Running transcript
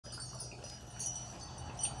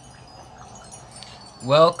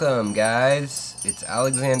Welcome, guys. It's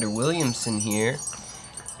Alexander Williamson here,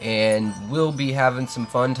 and we'll be having some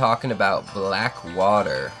fun talking about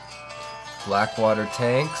Blackwater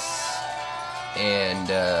tanks, and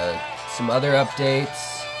some other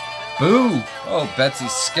updates. Boo! Oh,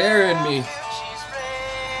 Betsy's scaring me.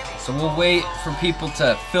 So we'll wait for people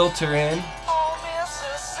to filter in,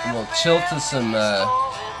 and we'll chill to some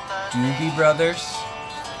Doobie Brothers.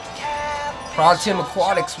 Artwork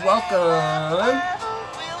Aquatics, welcome!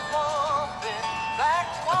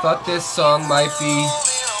 I thought this song might be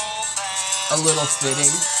a little fitting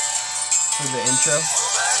for the intro.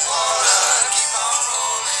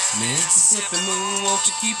 Mississippi moon, won't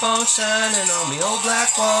you keep on shining on me? Oh,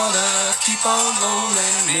 Blackwater, keep on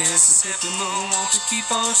rolling. Mississippi moon, won't you keep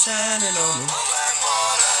on shining on me?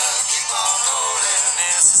 Blackwater, keep on rolling.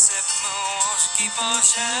 Mississippi moon, won't you keep on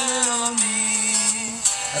shining on me?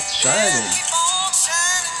 That's shining.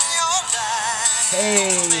 Hey,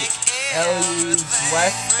 Ellie's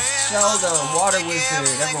West Sheldon, Water Wizard,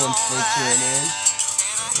 everyone's filtering in.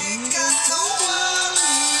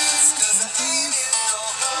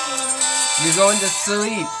 You're going to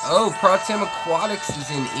sleep. Oh, Artwork Aquatics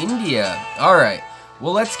is in India. Alright,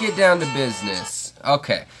 well let's get down to business.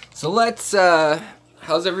 Okay, so let's,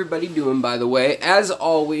 how's everybody doing, by the way? As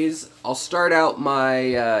always, I'll start out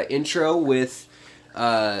my intro with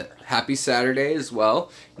happy Saturday as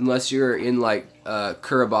well, unless you're in like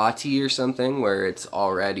Kiribati or something where it's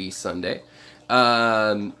already Sunday.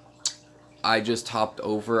 I just hopped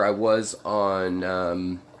over. I was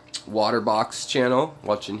on Waterbox channel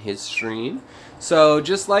watching his stream. So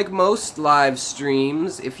just like most live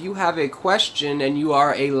streams, if you have a question and you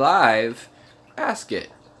are alive, ask it.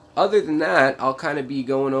 Other than that, I'll kind of be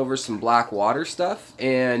going over some Blackwater stuff,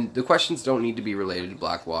 and the questions don't need to be related to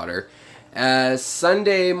Blackwater.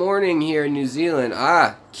 Sunday morning here in New Zealand.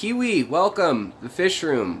 Kiwi, welcome. The fish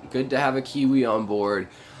room. Good to have a Kiwi on board.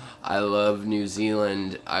 I love New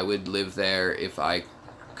Zealand. I would live there if I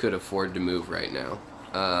could afford to move right now.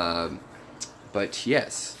 But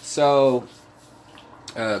yes. So,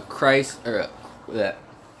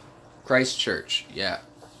 Christchurch. Yeah,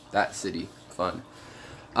 that city. Fun.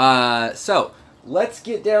 So, let's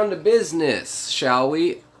get down to business, shall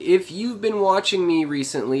we? If you've been watching me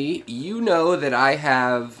recently, you know that I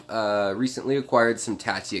have recently acquired some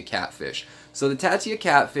Tatia catfish. So the Tatia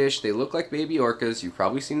catfish, they look like baby orcas. You've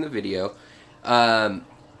probably seen the video. And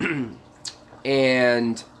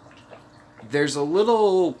there's a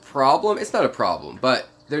little problem. It's not a problem, but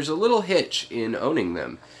there's a little hitch in owning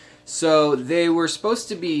them. So they were supposed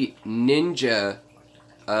to be ninja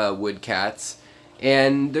woodcats.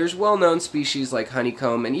 And there's well-known species like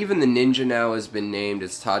honeycomb, and even the ninja now has been named.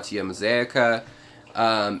 It's Tatia mosaica.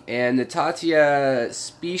 And the Tatia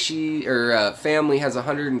species or family has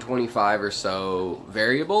 125 or so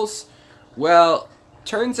variables. Well,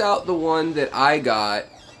 turns out the one that I got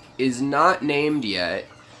is not named yet,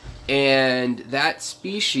 and that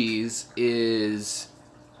species it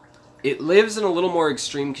lives in a little more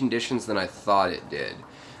extreme conditions than I thought it did.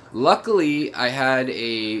 Luckily, I had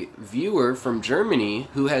a viewer from Germany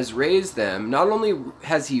who has raised them. Not only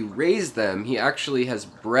has he raised them, he actually has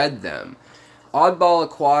bred them. Oddball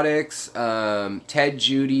Aquatics, Ted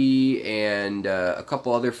Judy, and a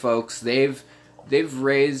couple other folks, they've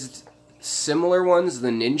raised similar ones, the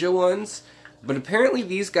ninja ones, but apparently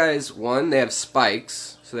these guys, they have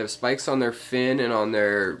spikes, so they have spikes on their fin and on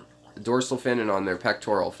their dorsal fin and on their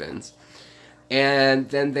pectoral fins. And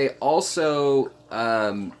then they also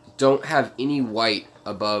don't have any white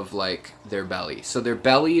above like their belly. So their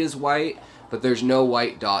belly is white, but there's no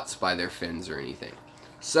white dots by their fins or anything.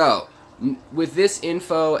 So with this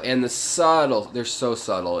info and they're so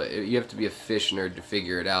subtle. You have to be a fish nerd to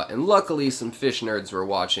figure it out. And luckily some fish nerds were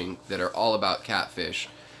watching that are all about catfish.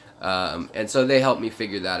 And so they helped me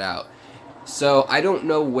figure that out. So I don't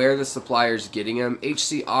know where the supplier's getting them.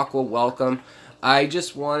 HC Aqua, welcome. I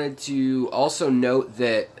just wanted to also note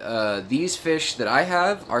that these fish that I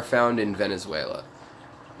have are found in Venezuela.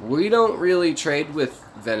 We don't really trade with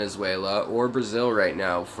Venezuela or Brazil right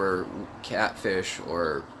now for catfish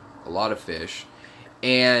or a lot of fish.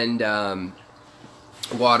 And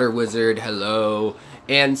Water Wizard, hello.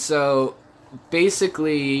 And so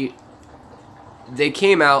basically they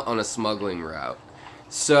came out on a smuggling route.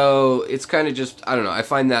 So it's kind of just, I don't know, I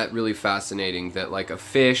find that really fascinating that like a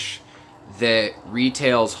fish that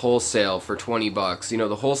retails wholesale for 20 bucks. You know,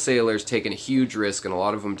 the wholesaler's taking a huge risk and a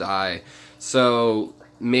lot of them die. So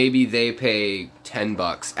maybe they pay 10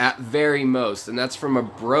 bucks at very most, and that's from a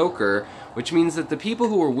broker, which means that the people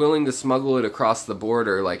who are willing to smuggle it across the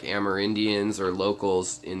border, like Amerindians or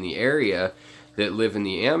locals in the area that live in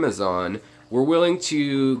the Amazon, we're willing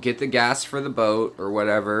to get the gas for the boat or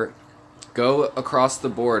whatever, go across the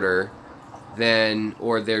border, then,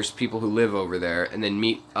 or there's people who live over there, and then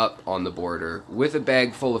meet up on the border with a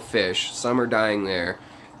bag full of fish. Some are dying there,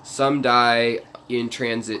 some die in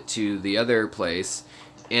transit to the other place,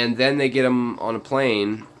 and then they get them on a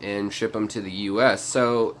plane and ship them to the U.S.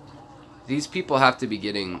 So these people have to be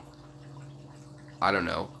getting, I don't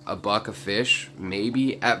know, a buck of fish,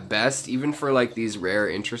 maybe at best, even for like these rare,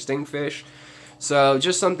 interesting fish. So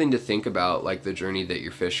just something to think about, like the journey that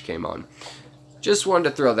your fish came on. Just wanted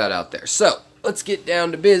to throw that out there. So let's get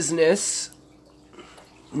down to business.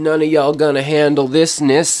 None of y'all gonna handle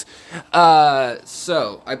thisness.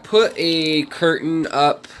 So I put a curtain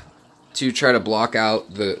up to try to block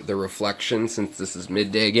out the reflection, since this is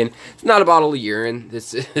midday again. It's not a bottle of urine.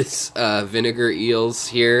 This is vinegar eels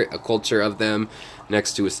here, a culture of them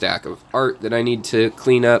next to a stack of art that I need to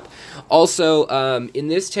clean up. Also, in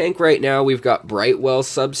this tank right now, we've got Brightwell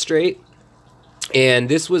substrate. And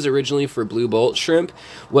this was originally for blue bolt shrimp.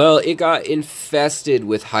 Well, it got infested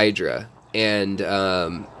with hydra and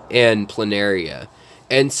planaria.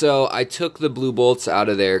 And so I took the blue bolts out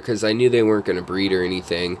of there because I knew they weren't going to breed or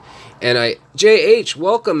anything. And JH,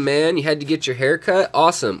 welcome, man. You had to get your hair cut?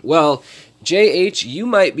 Awesome. Well, JH, you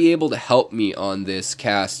might be able to help me on this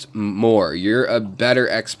cast more. You're a better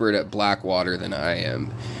expert at Blackwater than I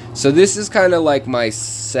am. So this is kind of like my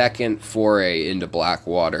second foray into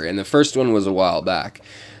Blackwater, and the first one was a while back.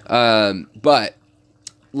 But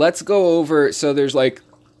let's go over, so there's like,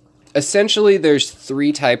 essentially there's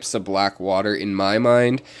 3 types of Blackwater in my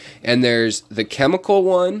mind, and there's the chemical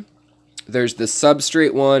one, there's the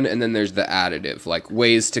substrate one, and then there's the additive, like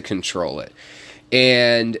ways to control it.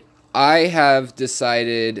 And I have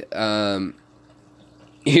decided,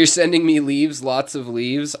 you're sending me leaves, lots of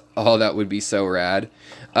leaves. Oh, that would be so rad.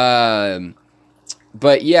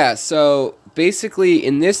 But yeah, so basically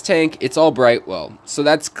in this tank, it's all Brightwell. So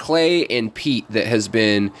that's clay and peat that has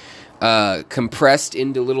been compressed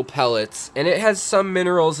into little pellets, and it has some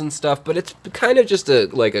minerals and stuff, but it's kind of just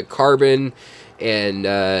like a carbon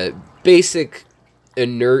and basic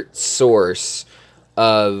inert source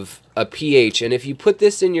of a pH. And if you put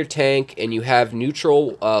this in your tank and you have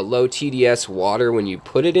neutral low TDS water when you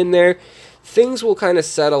put it in there, things will kind of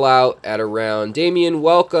settle out at around. Damien,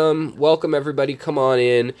 welcome everybody, come on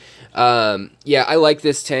in. Yeah, I like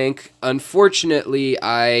this tank. Unfortunately,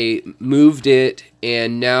 I moved it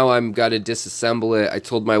and now I'm got to disassemble it. I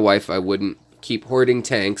told my wife I wouldn't keep hoarding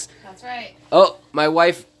tanks. That's right. Oh, my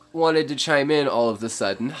wife wanted to chime in all of a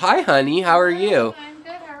sudden. Hi, honey, how are you? I'm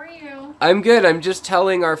good, how are you? I'm good. I'm just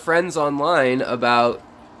telling our friends online about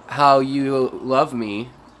how you love me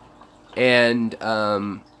and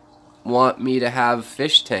want me to have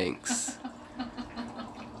fish tanks.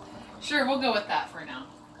 Sure, we'll go with that for now.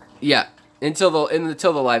 Yeah, until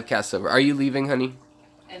the live cast's over. Are you leaving, honey?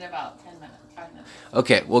 In about 10 minutes, 5 minutes.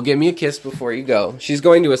 Okay, well, give me a kiss before you go. She's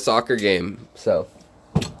going to a soccer game, so.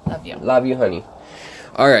 Love you. Love you, honey.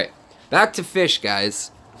 All right, back to fish,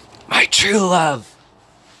 guys. My true love.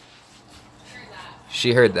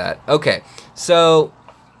 She heard that. Okay, so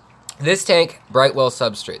this tank, Brightwell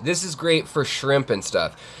substrate. This is great for shrimp and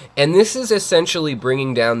stuff. And this is essentially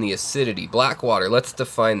bringing down the acidity. Blackwater, let's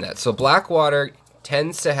define that. So Blackwater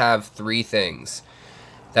tends to have 3 things.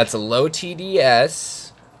 That's a low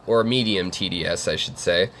TDS, or medium TDS, I should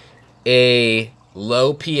say, a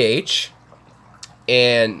low pH,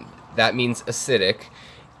 and that means acidic,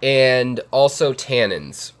 and also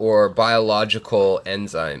tannins, or biological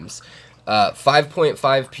enzymes.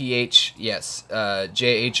 5.5 pH, yes,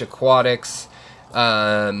 JH Aquatics.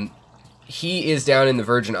 He is down in the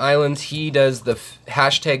Virgin Islands. He does the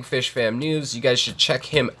hashtag Fishfam news. You guys should check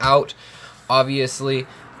him out, obviously.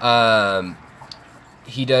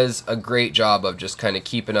 He does a great job of just kind of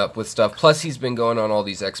keeping up with stuff. Plus, he's been going on all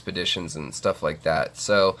these expeditions and stuff like that.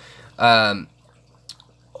 So,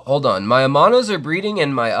 hold on. My Amanos are breeding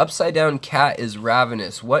and my upside-down cat is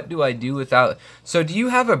ravenous. What do I do without... So, do you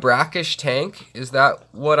have a brackish tank? Is that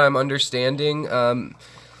what I'm understanding?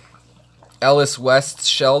 Ellis West's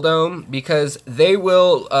shell dome, because they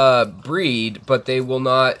will breed, but they will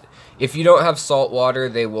not, if you don't have salt water,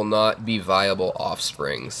 they will not be viable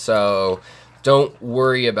offspring. So don't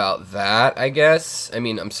worry about that, I guess. I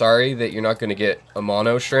mean, I'm sorry that you're not going to get a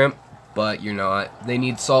mono shrimp, but you're not. They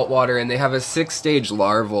need salt water, and they have a 6-stage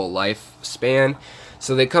larval lifespan.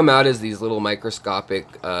 So they come out as these little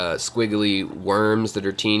microscopic squiggly worms that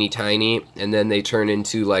are teeny tiny, and then they turn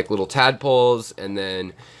into like little tadpoles, and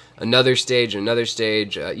then another stage.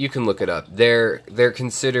 You can look it up. They're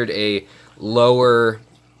considered a lower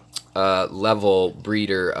level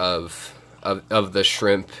breeder of of the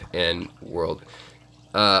shrimp and world.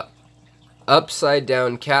 Upside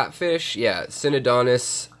down catfish, yeah,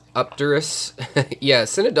 Synodontis upterus. Yeah,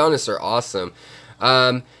 Synodontis are awesome.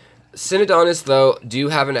 Synodontis, though, do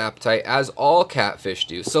have an appetite, as all catfish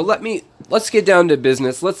do. So let's get down to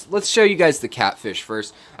business. Let's show you guys the catfish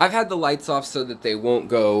first. I've had the lights off so that they won't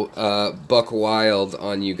go buck wild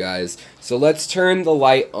on you guys. So let's turn the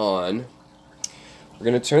light on. We're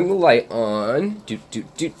gonna turn the light on.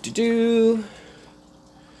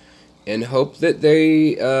 And hope that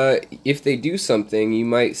they, if they do something, you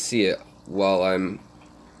might see it while I'm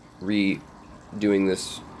redoing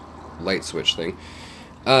this light switch thing.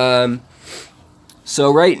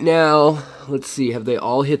 So right now, let's see, have they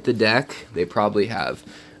all hit the deck? They probably have.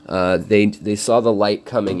 They saw the light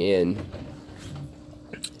coming in.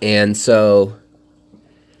 And so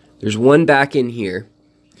there's one back in here.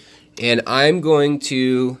 And I'm going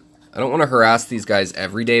to, I don't want to harass these guys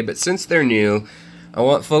every day, but since they're new, I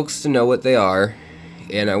want folks to know what they are.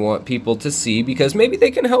 And I want people to see, because maybe they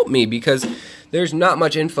can help me, because there's not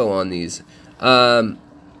much info on these. Let's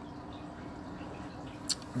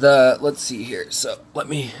see here. So let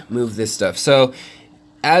me move this stuff. So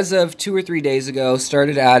as of 2 or 3 days ago,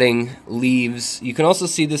 started adding leaves. You can also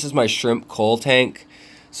see this is my shrimp coal tank.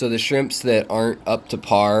 So the shrimps that aren't up to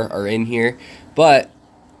par are in here, but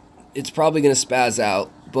it's probably going to spaz out.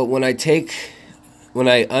 But when I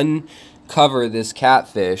uncover this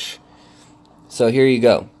catfish, so here you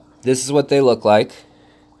go. This is what they look like.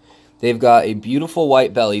 They've got a beautiful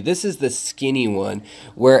white belly. This is the skinny one,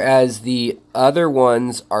 whereas the other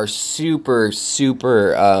ones are super,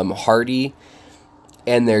 super hardy,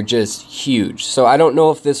 and they're just huge. So I don't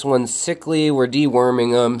know if this one's sickly. We're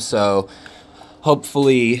deworming them, so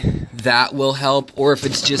hopefully that will help, or if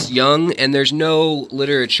it's just young, and there's no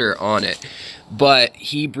literature on it. But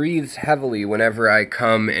he breathes heavily whenever I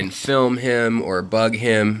come and film him or bug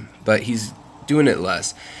him, but he's doing it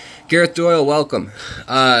less. Gareth Doyle, welcome.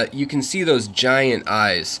 You can see those giant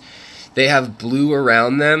eyes. They have blue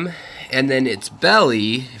around them, and then its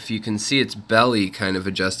belly, if you can see its belly kind of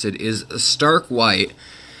adjusted, is a stark white.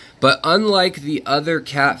 But unlike the other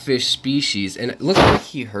catfish species, and it looks like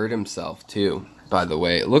he hurt himself too, by the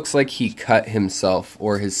way. It looks like he cut himself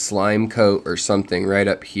or his slime coat or something right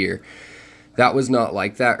up here. That was not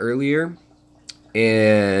like that earlier,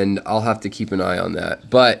 and I'll have to keep an eye on that.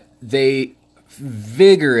 But they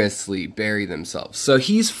vigorously bury themselves. So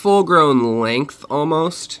he's full-grown length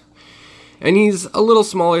almost, and he's a little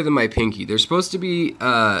smaller than my pinky. They're supposed to be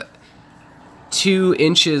 2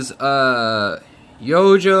 inches.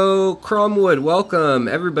 Yojo Cromwood, welcome.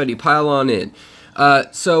 Everybody pile on in.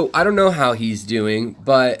 So I don't know how he's doing,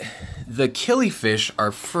 but the killifish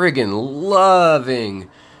are friggin' loving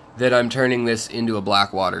that I'm turning this into a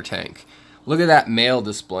Blackwater tank. Look at that male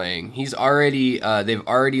displaying. He's already, they've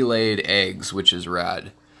already laid eggs, which is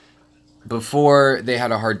rad. Before, they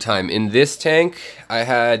had a hard time. In this tank, I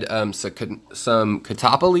had some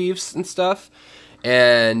catappa leaves and stuff,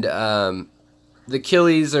 and the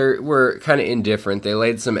killies were kind of indifferent. They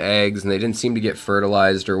laid some eggs, and they didn't seem to get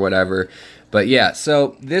fertilized or whatever. But yeah,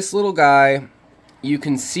 so this little guy, you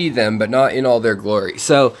can see them, but not in all their glory.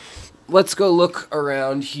 So let's go look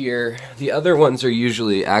around here. The other ones are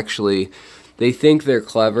usually actually, they think they're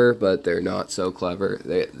clever, but they're not so clever.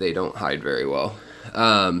 They don't hide very well.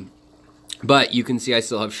 But you can see I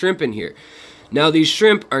still have shrimp in here. Now these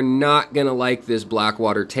shrimp are not going to like this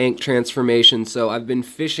Blackwater tank transformation, so I've been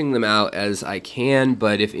fishing them out as I can,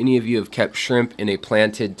 but if any of you have kept shrimp in a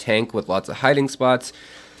planted tank with lots of hiding spots,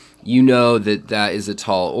 you know that that is a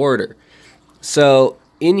tall order. So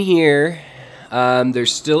in here,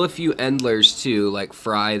 there's still a few endlers too, like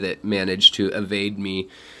fry, that managed to evade me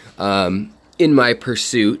in my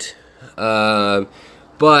pursuit.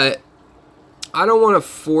 But I don't want to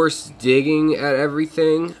force digging at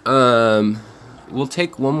everything. We'll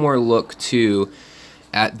take one more look too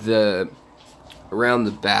at around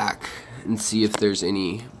the back and see if there's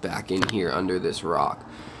any back in here under this rock.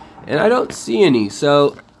 And I don't see any.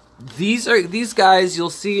 So these guys you'll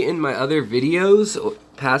see in my other videos,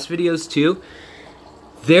 past videos too.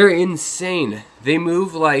 They're insane. They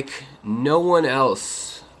move like no one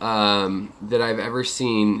else that I've ever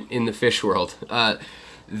seen in the fish world.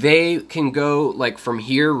 They can go like from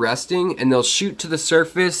here resting, and they'll shoot to the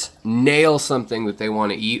surface, nail something that they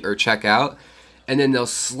want to eat or check out, and then they'll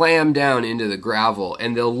slam down into the gravel,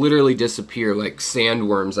 and they'll literally disappear like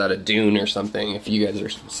sandworms out of Dune or something, if you guys are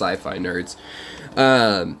sci-fi nerds.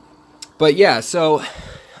 But yeah, so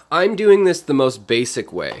I'm doing this the most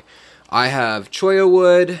basic way. I have cholla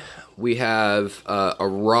wood, we have a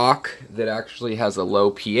rock that actually has a low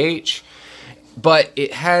pH, but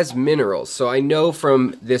it has minerals. So I know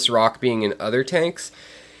from this rock being in other tanks,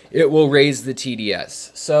 it will raise the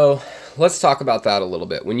TDS. So let's talk about that a little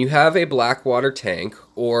bit. When you have a Blackwater tank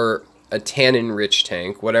or a tannin-rich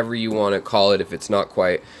tank, whatever you want to call it, if it's not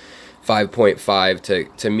quite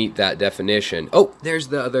 5.5 to meet that definition. Oh, there's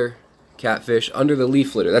the other catfish under the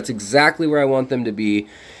leaf litter. That's exactly where I want them to be,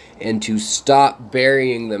 and to stop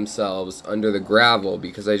burying themselves under the gravel,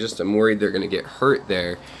 because I just am worried they're going to get hurt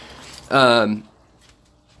there.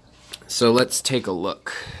 So let's take a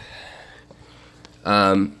look.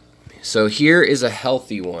 So here is a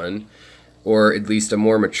healthy one, or at least a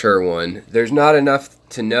more mature one. There's not enough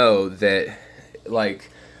to know that, like,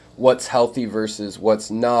 what's healthy versus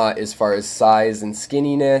what's not as far as size and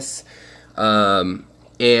skinniness.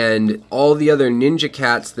 And all the other ninja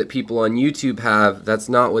cats that people on YouTube have, that's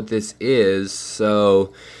not what this is.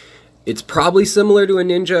 So it's probably similar to a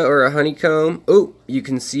ninja or a honeycomb. Oh, you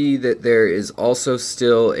can see that there is also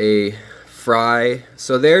still a fry.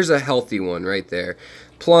 So there's a healthy one right there.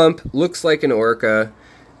 Plump, looks like an orca.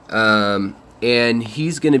 And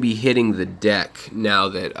he's going to be hitting the deck now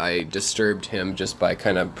that I disturbed him just by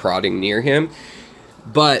kind of prodding near him.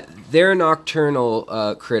 But they're a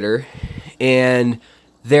nocturnal critter, and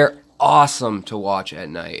they're awesome to watch at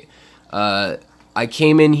night. I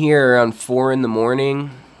came in here around 4 in the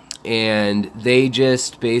morning, and they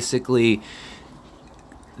just basically,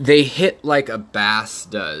 they hit like a bass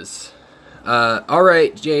does. All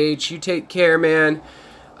right, JH, you take care, man.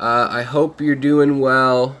 I hope you're doing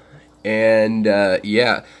well. And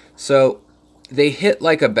yeah, so they hit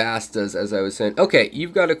like a bass does, as I was saying. Okay,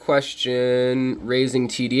 you've got a question raising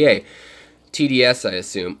TDS, I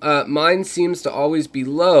assume. Mine seems to always be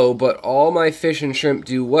low, but all my fish and shrimp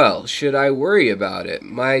do well. Should I worry about it?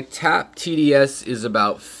 My tap TDS is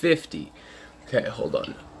about 50. Okay, hold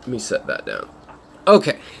on. Let me set that down.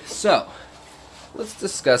 Okay, so let's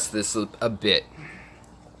discuss this a bit.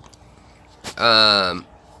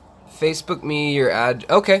 Facebook me your ad.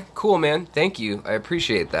 Okay, cool, man. Thank you. I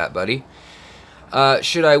appreciate that, buddy.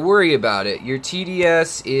 Should I worry about it? Your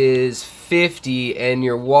TDS is 50 and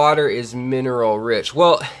your water is mineral rich.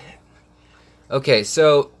 Well, okay,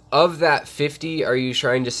 so of that 50, are you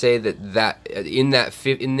trying to say that in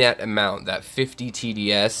that amount, that 50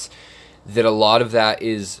 TDS, that a lot of that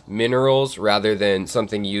is minerals rather than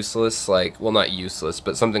something useless, like, well, not useless,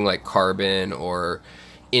 but something like carbon or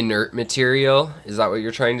inert material? Is that what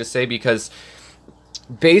you're trying to say? Because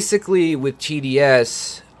basically with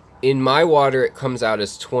TDS, in my water it comes out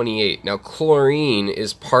as 28. Now chlorine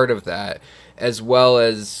is part of that, as well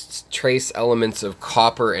as trace elements of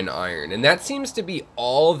copper and iron, and that seems to be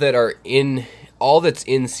all that's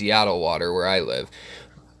in Seattle water where I live.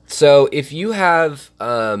 So if you have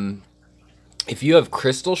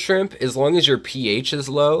crystal shrimp, as long as your pH is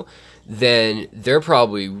low, then they're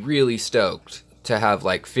probably really stoked to have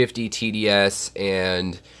like 50 TDS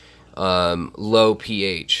and low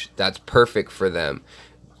pH. That's perfect for them.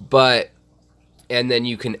 And then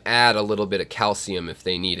you can add a little bit of calcium if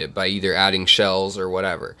they need it by either adding shells or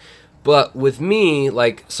whatever. But with me,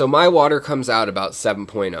 so my water comes out about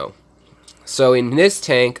 7.0. So in this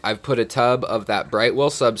tank, I've put a tub of that Brightwell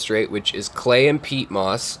substrate, which is clay and peat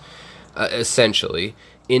moss, essentially,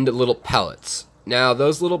 into little pellets. Now,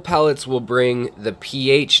 those little pellets will bring the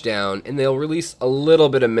pH down, and they'll release a little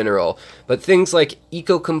bit of mineral. But things like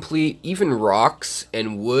EcoComplete, even rocks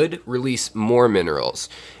and wood, release more minerals.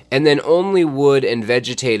 And then only wood and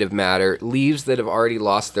vegetative matter, leaves that have already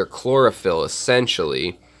lost their chlorophyll,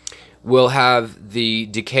 essentially, will have the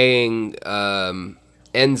decaying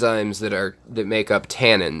enzymes that make up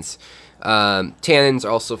tannins. Tannins are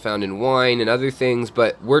also found in wine and other things,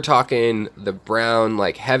 but we're talking the brown,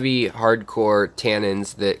 heavy, hardcore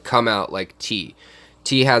tannins that come out like tea.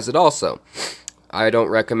 Tea has it also. I don't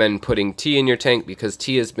recommend putting tea in your tank because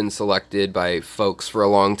tea has been selected by folks for a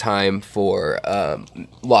long time for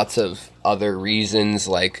lots of other reasons,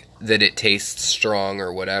 like that it tastes strong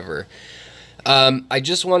or whatever. I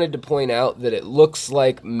just wanted to point out that it looks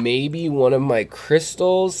like maybe one of my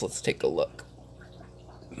crystals, let's take a look,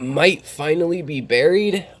 might finally be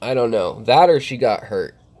buried. I don't know. That or she got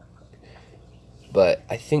hurt. But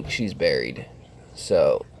I think she's buried.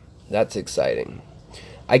 So that's exciting.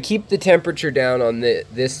 I keep the temperature down on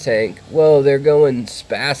this tank. Whoa, they're going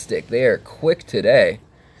spastic. They are quick today.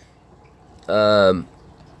 Come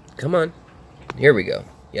on. Here we go.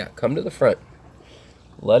 Yeah, come to the front.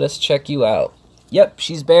 Let us check you out. Yep,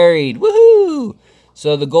 she's buried. Woohoo!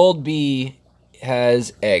 So the gold bee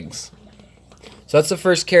has eggs. So that's the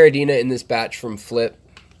first Caridina in this batch from Flip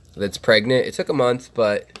that's pregnant. It took a month,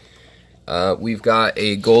 but we've got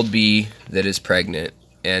a gold bee that is pregnant.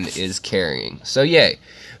 and is carrying. So yay.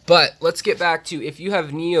 But let's get back to if you have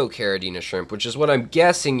Neocaridina shrimp, which is what I'm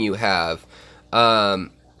guessing you have. Let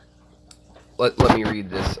me read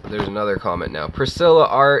this. There's another comment now. Priscilla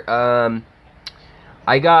Art,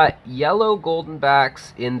 I got yellow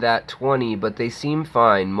goldenbacks in that 20, but they seem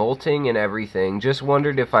fine, molting and everything. Just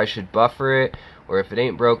wondered if I should buffer it, or if it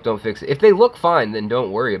ain't broke, don't fix it. If they look fine, then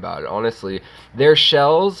don't worry about it, honestly. Their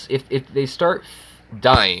shells, if they start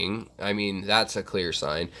dying, I mean, that's a clear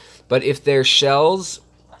sign. But if their shells,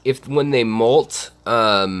 if when they molt,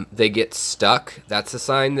 they get stuck, that's a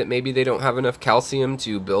sign that maybe they don't have enough calcium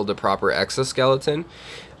to build a proper exoskeleton.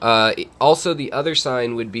 Also, the other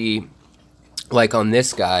sign would be, like on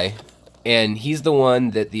this guy, and he's the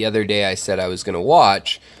one that the other day I said I was going to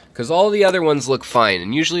watch, because all the other ones look fine,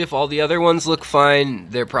 and usually if all the other ones look fine,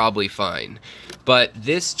 they're probably fine. But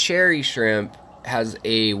this cherry shrimp has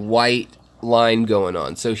a white line going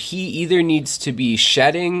on, so he either needs to be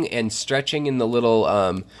shedding and stretching in the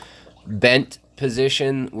little bent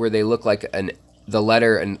position where they look like a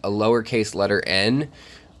lowercase letter N,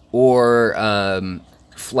 or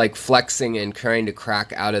like flexing and trying to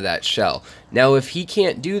crack out of that shell. Now, if he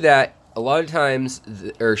can't do that, a lot of times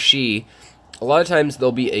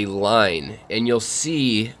there'll be a line, and you'll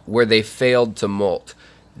see where they failed to molt.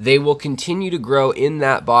 They will continue to grow in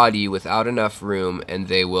that body without enough room, and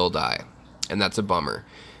they will die. And that's a bummer.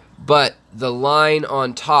 But the line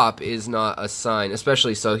on top is not a sign,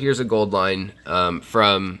 especially, so here's a gold line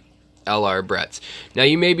from LR Bretz. Now,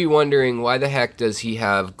 you may be wondering, why the heck does he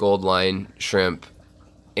have gold line shrimp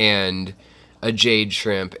and a jade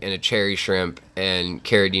shrimp and a cherry shrimp and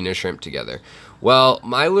caridina shrimp together? Well,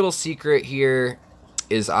 my little secret here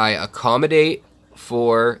is I accommodate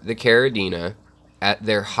for the caridina at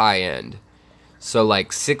their high end. So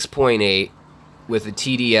like 6.8 with a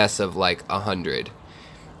TDS of like 100.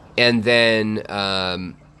 And then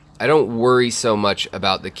I don't worry so much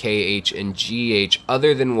about the KH and GH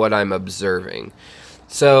other than what I'm observing.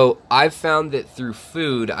 So I've found that through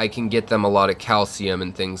food, I can get them a lot of calcium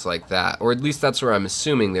and things like that. Or at least that's where I'm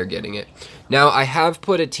assuming they're getting it. Now, I have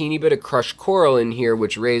put a teeny bit of crushed coral in here,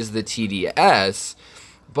 which raised the TDS.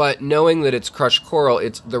 But knowing that it's crushed coral,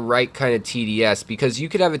 it's the right kind of TDS. Because you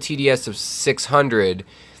could have a TDS of 600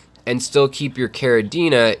 and still keep your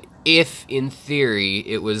caridina if, in theory,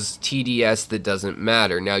 it was TDS that doesn't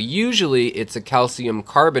matter. Now, usually, it's a calcium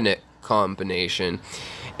carbonate combination.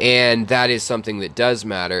 And that is something that does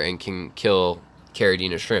matter and can kill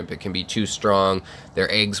caridina shrimp. It can be too strong.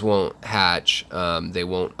 Their eggs won't hatch. They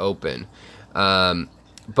won't open.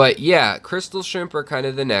 But yeah, crystal shrimp are kind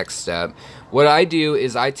of the next step. What I do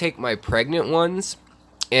is I take my pregnant ones,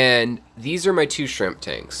 and these are my 2 shrimp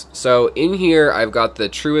tanks. So in here, I've got the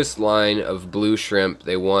truest line of blue shrimp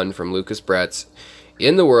they won from Lucas Bretz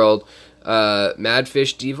in the world.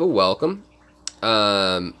 Madfish Diva, welcome.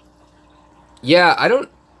 Yeah, I don't...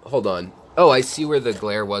 Hold on. Oh, I see where the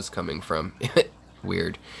glare was coming from.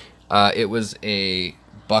 Weird. It was a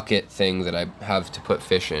bucket thing that I have to put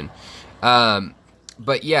fish in.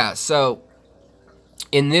 But yeah, so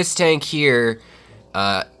in this tank here,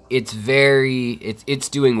 it's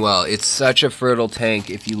doing well. It's such a fertile tank.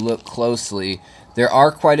 If you look closely, there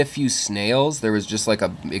are quite a few snails. There was just like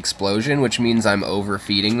a explosion, which means I'm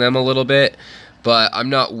overfeeding them a little bit. But I'm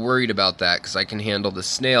not worried about that because I can handle the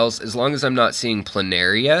snails as long as I'm not seeing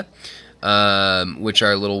planaria, which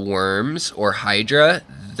are little worms, or hydra.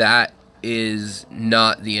 That is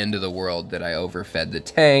not the end of the world that I overfed the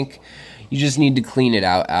tank. You just need to clean it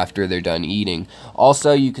out after they're done eating.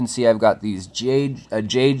 Also, you can see I've got a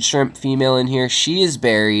jade shrimp female in here. She is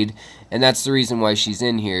buried, and that's the reason why she's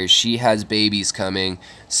in here. She has babies coming.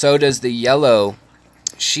 So does the yellow.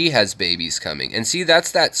 She has babies coming. And see,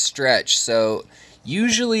 that's that stretch. So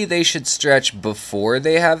usually they should stretch before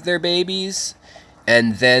they have their babies,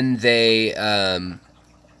 and then they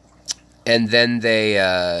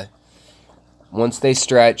once they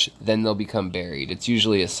stretch, then they'll become buried. It's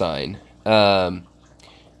usually a sign. But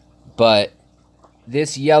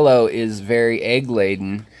this yellow is very egg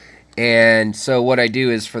laden, and so what I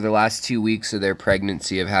do is for the last 2 weeks of their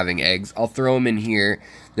pregnancy of having eggs, I'll throw them in here.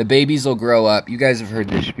 The babies will grow up. You guys have heard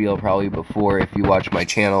this spiel probably before if you watch my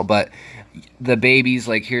channel, but the babies,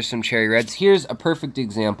 like, here's some cherry reds. Here's a perfect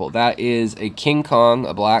example. That is a King Kong,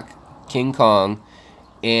 a black King Kong,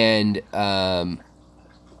 and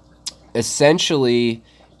essentially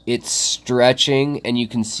it's stretching, and you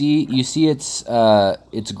see its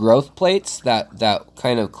growth plates, that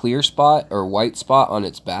kind of clear spot or white spot on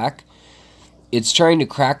its back. It's trying to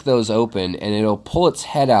crack those open, and it'll pull its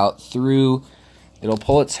head out through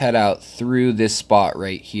this spot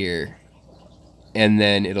right here. and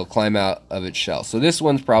then it'll climb out of its shell. So this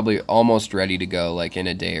one's probably almost ready to go, like in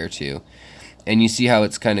a day or two. And you see how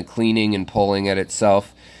it's kind of cleaning and pulling at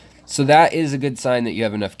itself. So that is a good sign that you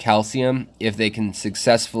have enough calcium if they can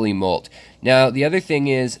successfully molt. Now, the other thing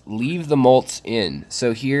is leave the molts in.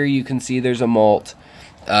 So here you can see there's a molt.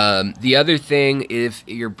 The other thing, if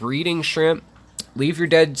you're breeding shrimp, leave your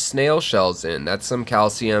dead snail shells in. That's some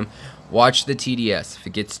calcium. Watch the TDS. If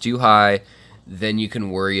it gets too high, then you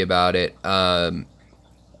can worry about it.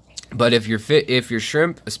 But if your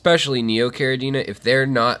shrimp, especially Neocaridina, if they're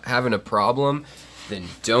not having a problem, then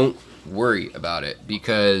don't worry about it,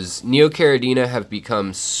 because Neocaridina have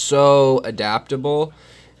become so adaptable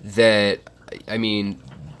that, I mean,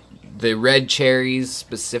 the red cherries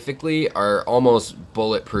specifically are almost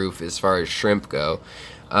bulletproof as far as shrimp go.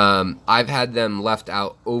 I've had them left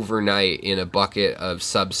out overnight in a bucket of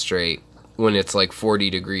substrate when it's like 40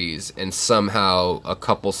 degrees, and somehow a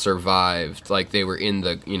couple survived. Like they were in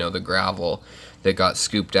the, the gravel that got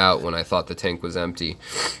scooped out when I thought the tank was empty.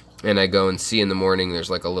 And I go and see in the morning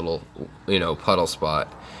there's like a little, puddle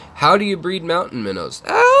spot. How do you breed mountain minnows?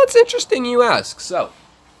 Oh, it's interesting you ask. So,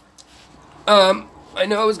 I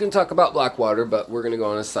know I was going to talk about Blackwater, but we're going to go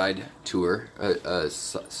on a side tour, a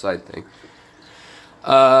side thing.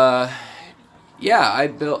 Yeah, I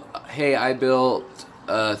built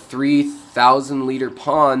a 3,000 liter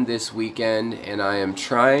pond this weekend, and I am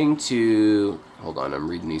trying to, hold on, I'm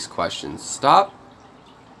reading these questions. Stop.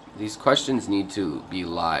 These questions need to be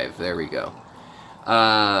live. There we go.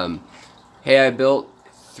 Hey, I built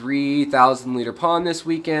 3,000 liter pond this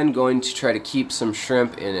weekend, going to try to keep some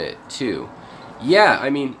shrimp in it too. Yeah, I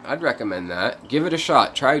mean, I'd recommend that. Give it a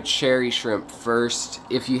shot. Try cherry shrimp first.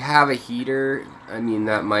 If you have a heater, I mean,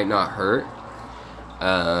 that might not hurt.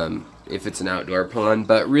 If it's an outdoor pond,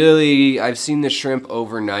 but really, I've seen the shrimp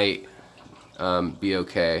overnight be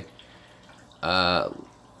okay.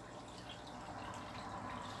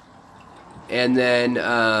 And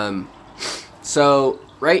then, so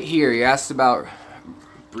right here, you asked about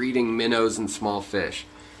breeding minnows and small fish.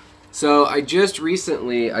 So I just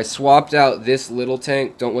recently, I swapped out this little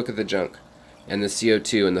tank, don't look at the junk, and the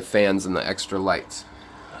CO2 and the fans and the extra lights.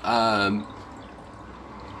 Gotta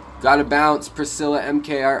bounce, Priscilla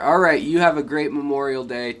MKR. All right, you have a great Memorial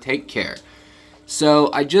Day. Take care.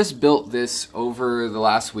 So I just built this over the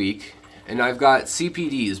last week, and I've got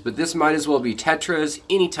CPDs, but this might as well be tetras,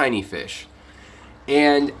 any tiny fish.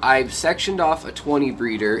 And I've sectioned off a 20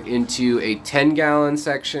 breeder into a 10-gallon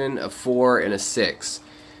section, a 4, and a 6.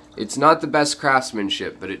 It's not the best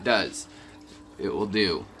craftsmanship, but it does. It will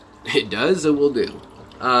do. It does, it will do.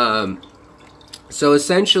 So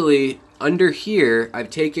essentially, under here, I've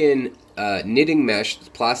taken knitting mesh,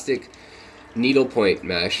 plastic needlepoint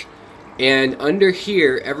mesh, and under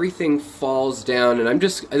here, everything falls down, and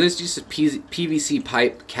there's just a PVC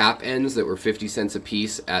pipe cap ends that were 50 cents a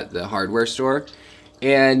piece at the hardware store.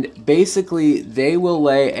 And basically, they will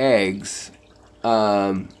lay eggs.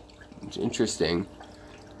 It's interesting.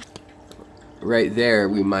 Right there,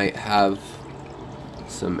 we might have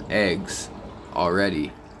some eggs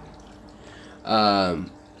already.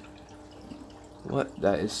 What?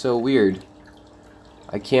 That is so weird.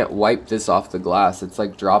 I can't wipe this off the glass. It's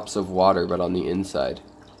like drops of water, but on the inside.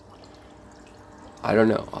 I don't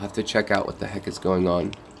know. I'll have to check out what the heck is going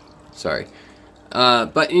on. Sorry.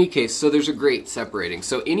 But in any case, so there's a grate separating.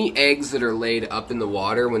 So any eggs that are laid up in the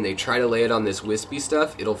water, when they try to lay it on this wispy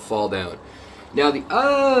stuff, it'll fall down. Now the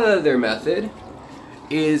other method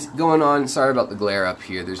is going on, sorry about the glare up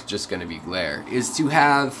here, there's just going to be glare, is to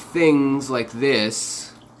have things like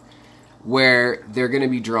this where they're going to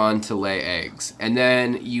be drawn to lay eggs. And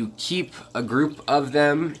then you keep a group of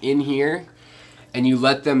them in here and you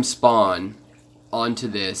let them spawn onto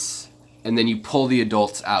this. And then you pull the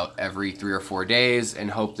adults out every 3 or 4 days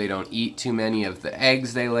and hope they don't eat too many of the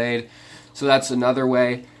eggs they laid. So that's another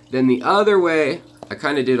way. Then the other way, I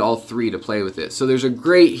kind of did all 3 to play with it. So there's a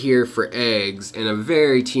grate here for eggs and a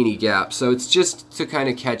very teeny gap. So it's just to kind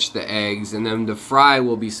of catch the eggs, and then the fry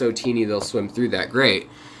will be so teeny they'll swim through that grate.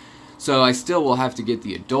 So I still will have to get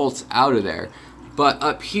the adults out of there. But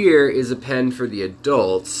up here is a pen for the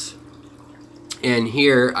adults. And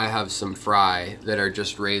here I have some fry that are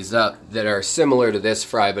just raised up that are similar to this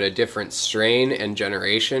fry, but a different strain and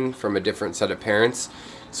generation from a different set of parents.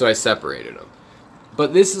 So I separated them.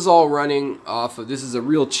 But this is all running off of, this is a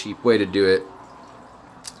real cheap way to do it.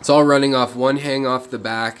 It's all running off one hang off the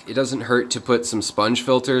back. It doesn't hurt to put some sponge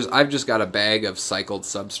filters. I've just got a bag of cycled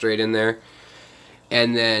substrate in there.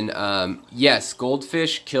 And then, yes,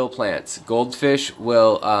 goldfish kill plants. Goldfish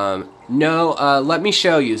will, let me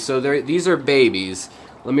show you. So these are babies.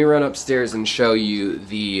 Let me run upstairs and show you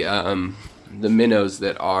the the minnows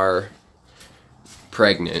that are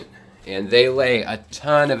pregnant, and they lay a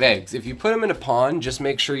ton of eggs. If you put them in a pond, just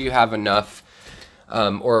make sure you have enough,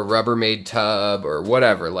 or a Rubbermaid tub or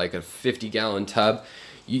whatever, like a 50-gallon tub.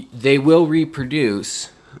 They will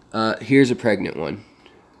reproduce. Here's a pregnant one.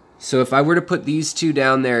 So if I were to put these two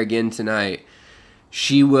down there again tonight,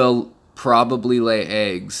 she will probably lay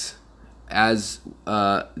eggs as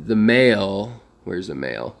the male. Where's the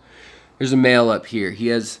male? There's a male up here. He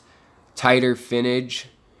has tighter finnage,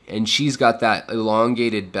 and she's got that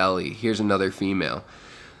elongated belly. Here's another female.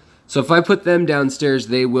 So if I put them downstairs,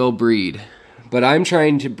 they will breed. But I'm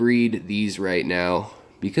trying to breed these right now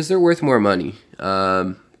because they're worth more money,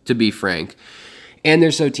 to be frank. And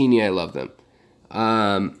they're so teeny, I love them.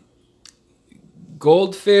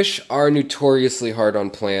 Goldfish are notoriously hard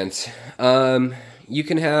on plants. You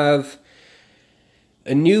can have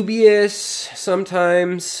Anubias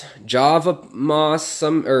sometimes, Java moss,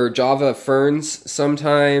 or Java ferns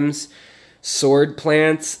sometimes, sword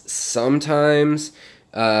plants sometimes.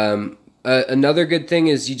 Another good thing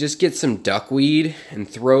is you just get some duckweed and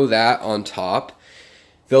throw that on top.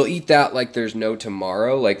 They'll eat that like there's no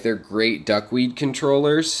tomorrow. Like, they're great duckweed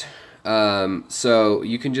controllers. So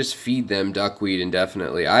you can just feed them duckweed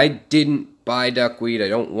indefinitely. I didn't buy duckweed. I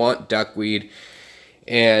don't want duckweed.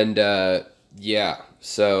 And yeah,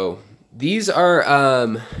 so these are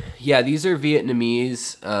these are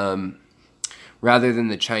Vietnamese rather than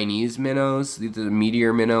the Chinese minnows. These are the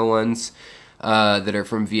meteor minnow ones that are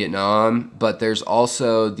from Vietnam. But there's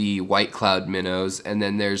also the white cloud minnows, and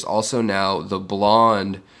then there's also now the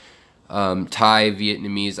blonde Thai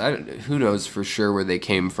Vietnamese. Who knows for sure where they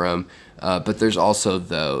came from, but there's also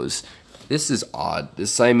those. This is odd.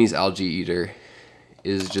 This Siamese algae eater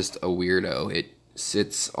is just a weirdo. It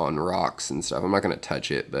sits on rocks and stuff. I'm not going to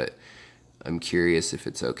touch it, but I'm curious if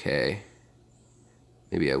it's okay.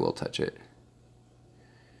 Maybe I will touch it.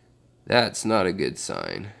 That's not a good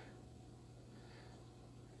sign.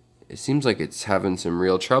 It seems like it's having some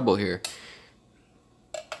real trouble here.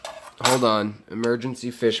 Hold on.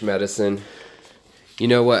 Emergency fish medicine. You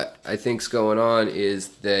know what I think's going on is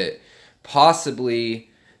that possibly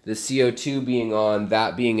the CO2 being on,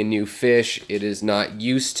 that being a new fish, it is not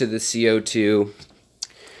used to the CO2,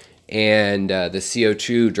 and the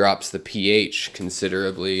CO2 drops the pH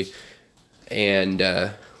considerably. And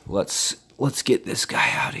let's get this guy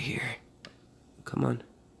out of here. Come on.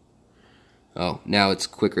 Oh, now it's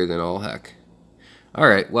quicker than all heck. All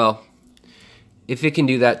right, well, if it can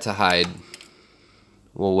do that to hide,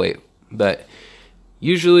 we'll wait. But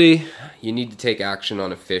usually, you need to take action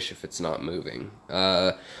on a fish if it's not moving.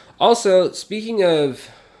 Also, speaking of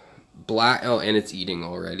and it's eating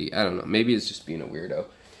already. I don't know. Maybe it's just being a weirdo.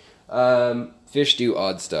 Fish do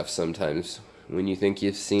odd stuff sometimes when you think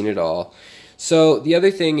you've seen it all. So the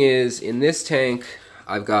other thing is, in this tank,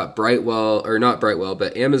 I've got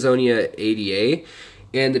but Amazonia ADA,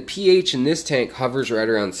 and the pH in this tank hovers right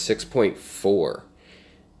around 6.4.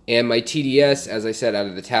 And my TDS, as I said, out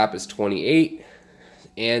of the tap is 28.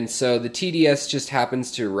 And so the TDS just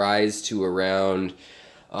happens to rise to around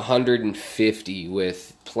 150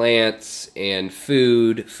 with plants and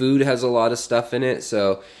food. Food has a lot of stuff in it,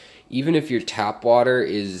 so even if your tap water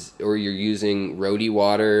or you're using roadie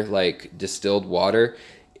water, like distilled water,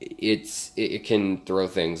 it can throw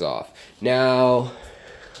things off. Now,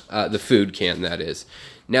 the food can, that is.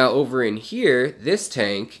 Now, over in here, this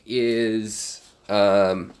tank is,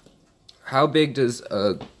 how big does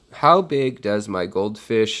my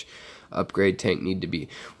goldfish upgrade tank need to be?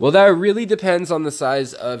 Well, that really depends on the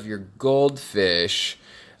size of your goldfish,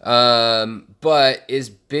 but as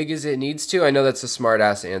big as it needs to. I know that's a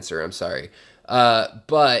smart-ass answer, I'm sorry.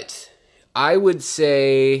 But I would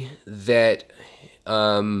say that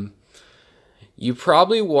you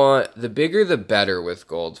probably want the bigger the better with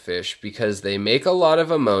goldfish, because they make a lot of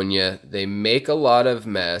ammonia, they make a lot of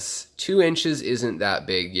mess. 2 inches isn't that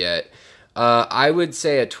big yet. I would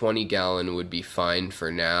say a 20-gallon would be fine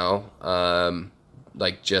for now,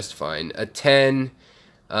 like just fine. A 10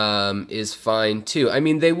 is fine too. I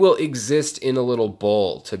mean, they will exist in a little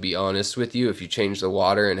bowl, to be honest with you, if you change the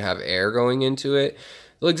water and have air going into it.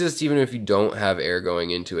 They'll exist even if you don't have air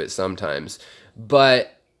going into it sometimes.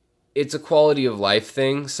 But it's a quality of life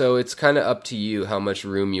thing, so it's kind of up to you how much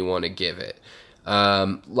room you want to give it.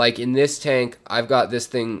 Like in this tank, I've got this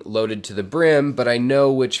thing loaded to the brim, but I know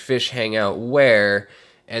which fish hang out where.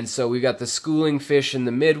 And so we got the schooling fish in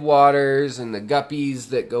the midwaters and the guppies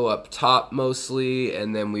that go up top mostly.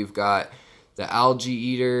 And then we've got the algae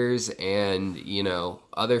eaters and,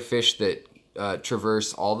 other fish that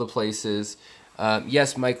traverse all the places.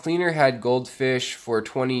 Yes, my cleaner had goldfish for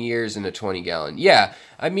 20 years in a 20-gallon. Yeah,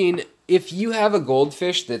 I mean, if you have a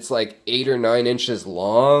goldfish that's like 8 or 9 inches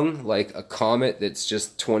long, like a comet that's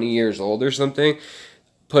just 20 years old or something,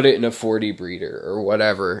 put it in a 40 breeder or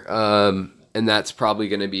whatever. And that's probably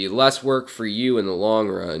going to be less work for you in the long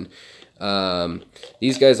run.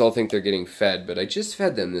 These guys all think they're getting fed, but I just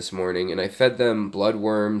fed them this morning, and I fed them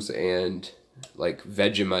bloodworms and like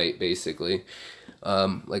Vegemite, basically,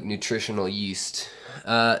 like nutritional yeast.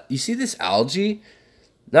 You see this algae?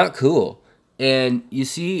 Not cool. And you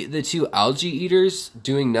see the 2 algae eaters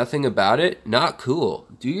doing nothing about it? Not cool.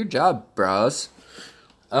 Do your job, bros.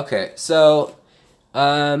 Okay, so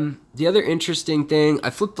the other interesting thing,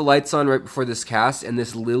 I flipped the lights on right before this cast, and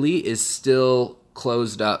this lily is still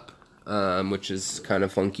closed up, which is kind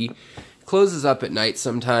of funky. Closes up at night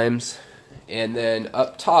sometimes, and then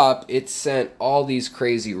up top, it sent all these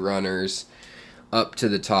crazy runners up to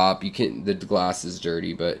the top. The glass is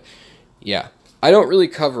dirty, but yeah. I don't really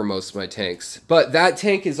cover most of my tanks, but that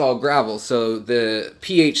tank is all gravel, so the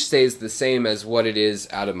pH stays the same as what it is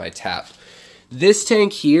out of my tap. This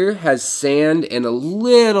tank here has sand and a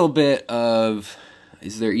little bit of...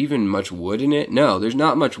 Is there even much wood in it? No, there's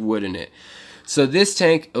not much wood in it. So this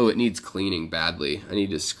tank... Oh, it needs cleaning badly. I need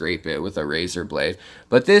to scrape it with a razor blade.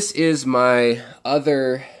 But this is my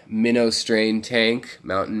other minnow strain tank,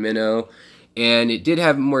 mountain minnow. And it did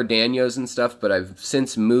have more danios and stuff, but I've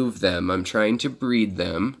since moved them. I'm trying to breed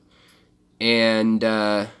them. And,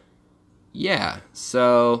 yeah.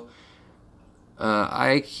 So,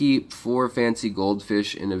 I keep 4 fancy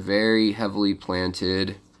goldfish in a very heavily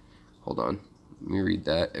planted... Hold on. Let me read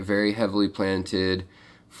that. A very heavily planted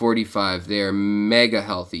 45. They are mega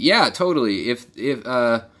healthy. Yeah, totally. If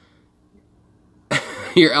your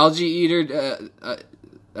algae eater,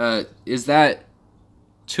 is that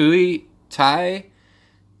Tui... Tai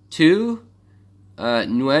Tu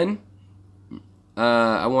Nguyen.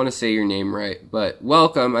 I want to say your name right, but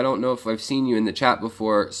welcome. I don't know if I've seen you in the chat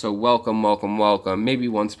before, so welcome, welcome, welcome. Maybe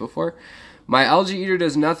once before. My algae eater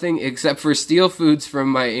does nothing except for steal foods from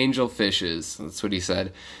my angel fishes. That's what he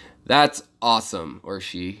said. That's awesome. Or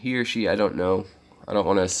she. He or she, I don't know. I don't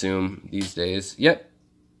want to assume these days. Yep.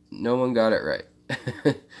 No one got it right.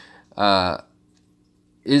 How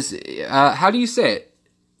do you say it?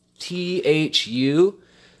 T-H-U?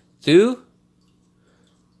 Thu?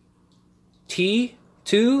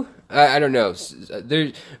 T-Tu? I don't know.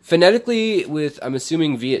 They're phonetically with, I'm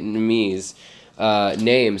assuming, Vietnamese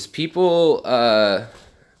names. People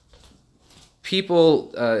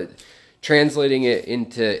translating it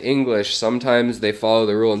into English, sometimes they follow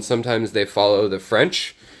the rule and sometimes they follow the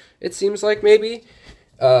French, it seems like, maybe.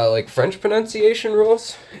 Like French pronunciation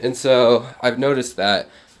rules. And so I've noticed that.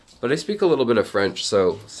 But I speak a little bit of French,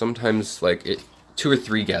 so sometimes, like, 2 or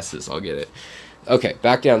 3 guesses, I'll get it. Okay,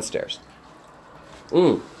 back downstairs.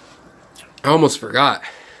 I almost forgot.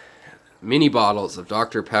 Mini bottles of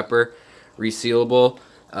Dr. Pepper, resealable.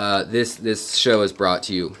 This show is brought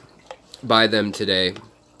to you by them today.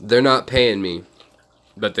 They're not paying me,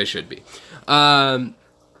 but they should be. No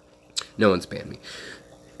one's paying me.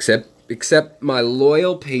 Except my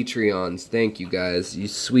loyal Patreons. Thank you, guys. You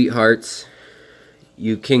sweethearts.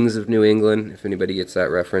 You kings of New England, if anybody gets that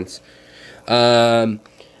reference. Another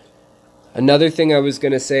thing I was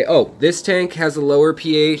going to say, this tank has a lower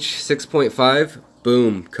pH, 6.5.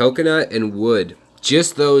 Boom, coconut and wood.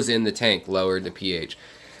 Just those in the tank lowered the pH.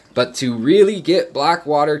 But to really get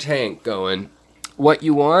Blackwater tank going, what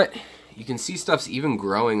you want, you can see stuff's even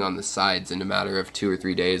growing on the sides in a matter of 2 or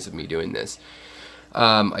 3 days of me doing this.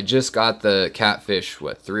 I just got the catfish,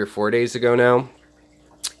 3 or 4 days ago now.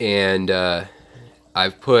 And,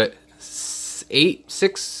 I've put 6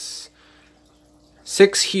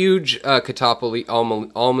 huge Catopoli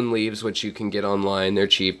almond leaves, which you can get online. They're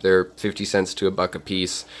cheap. They're 50 cents to $1 a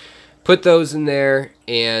piece. Put those in there,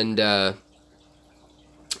 and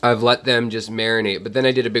I've let them just marinate. But then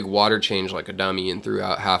I did a big water change like a dummy and threw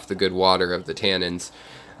out half the good water of the tannins.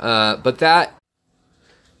 But that...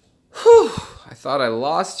 Whew, I thought I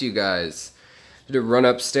lost you guys. I had to run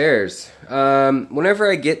upstairs. Whenever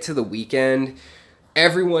I get to the weekend...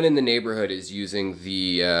 Everyone in the neighborhood is using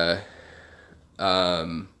the,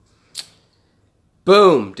 boom,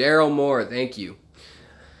 Daryl Moore, thank you.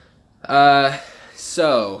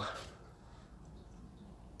 So,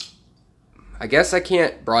 I guess I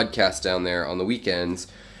can't broadcast down there on the weekends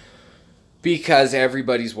because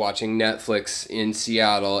everybody's watching Netflix in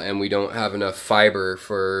Seattle and we don't have enough fiber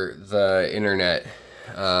for the internet.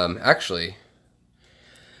 Actually,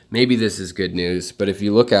 maybe this is good news, but if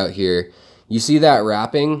you look out here, you see that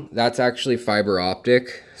wrapping? That's actually fiber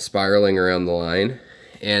optic spiraling around the line.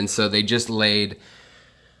 And so they just laid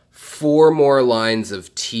 4 more lines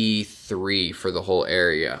of T3 for the whole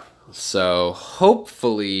area. So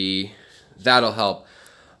hopefully that'll help.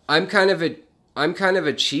 I'm kind of a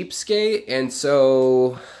cheapskate, and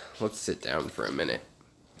so let's sit down for a minute.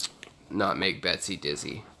 Not make Betsy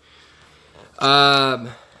dizzy.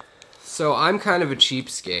 So I'm kind of a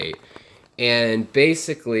cheapskate, and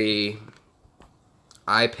basically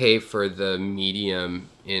I pay for the medium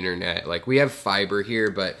internet. Like, we have fiber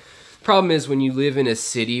here, but problem is when you live in a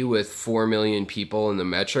city with 4 million people in the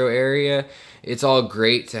metro area, it's all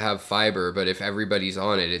great to have fiber, but if everybody's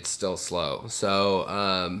on it, it's still slow.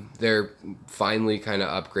 So they're finally kind of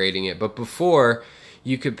upgrading it. But before,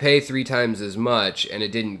 you could pay 3 times as much, and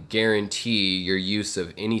it didn't guarantee your use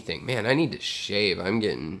of anything. Man, I need to shave.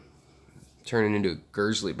 I'm turning into a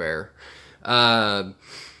grizzly bear. But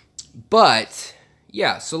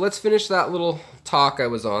yeah, so let's finish that little talk I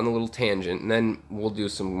was on, a little tangent, and then we'll do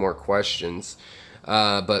some more questions.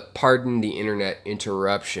 But pardon the internet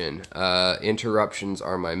interruption. Interruptions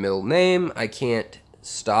are my middle name. I can't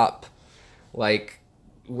stop, like,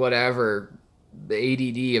 whatever, the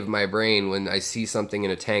ADD of my brain. When I see something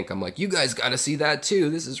in a tank, I'm like, you guys gotta see that too.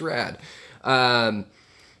 This is rad. So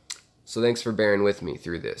thanks for bearing with me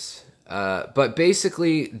through this. But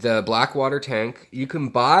basically, the Blackwater tank, you can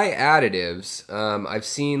buy additives. I've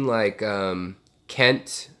seen, like,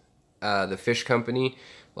 Kent, the fish company,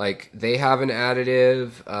 like, they have an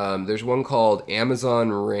additive. There's one called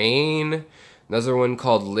Amazon Rain, another one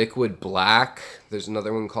called Liquid Black. There's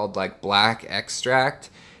another one called, like, Black Extract.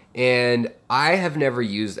 And I have never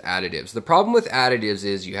used additives. The problem with additives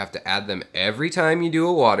is you have to add them every time you do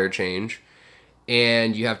a water change.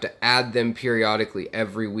 And you have to add them periodically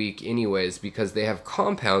every week anyways, because they have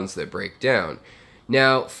compounds that break down.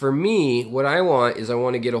 Now, for me, what I want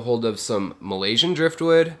to get a hold of some Malaysian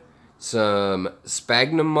driftwood, some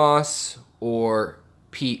sphagnum moss, or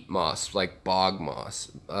peat moss, like bog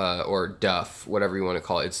moss, or duff, whatever you want to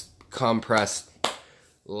call it. It's compressed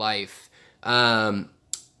life.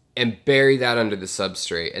 And bury that under the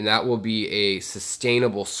substrate, and that will be a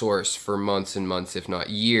sustainable source for months and months, if not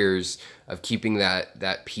years, of keeping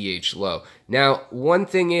that pH low. Now, one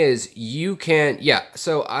thing is, you can,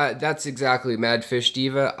 so that's exactly Mad Fish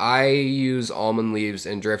Diva. I use almond leaves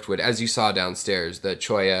and driftwood, as you saw downstairs, the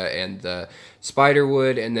cholla and the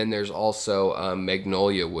spiderwood, and then there's also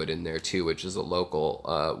magnolia wood in there too, which is a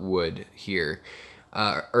local wood here,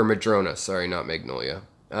 or madrona, sorry, not magnolia.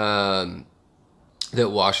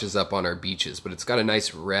 That washes up on our beaches, but it's got a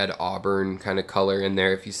nice red auburn kind of color in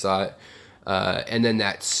there if you saw it. And then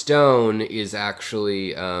that stone is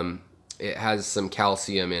actually, it has some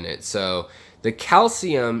calcium in it. So the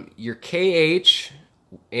calcium, your KH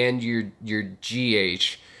and your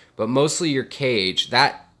GH, but mostly your KH,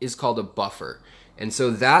 that is called a buffer. And so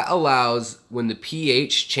that allows when the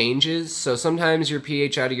pH changes, so sometimes your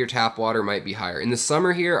pH out of your tap water might be higher. In the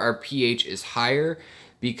summer here, our pH is higher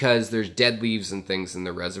because there's dead leaves and things in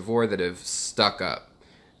the reservoir that have stuck up.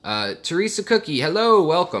 Teresa Cookie, hello,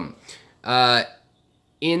 welcome.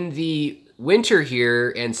 In the winter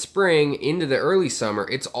here and spring into the early summer,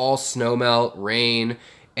 it's all snowmelt, rain,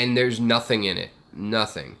 and there's nothing in it.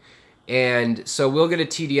 Nothing. And so we'll get a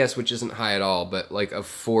TDS, which isn't high at all, but like of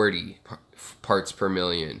 40 parts per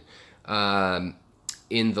million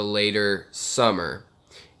in the later summer.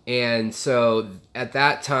 And so at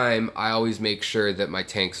that time, I always make sure that my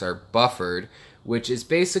tanks are buffered, which is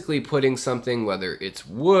basically putting something, whether it's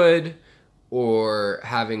wood or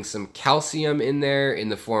having some calcium in there in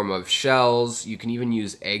the form of shells. You can even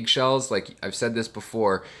use eggshells. Like I've said this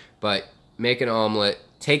before, but make an omelet,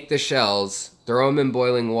 take the shells, throw them in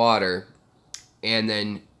boiling water, and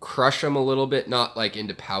then crush them a little bit, not like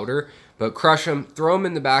into powder, but crush them, throw them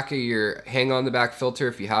in the back of your hang on the back filter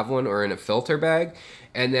if you have one, or in a filter bag.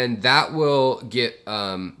 And then that will get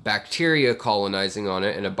bacteria colonizing on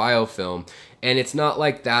it and a biofilm. And it's not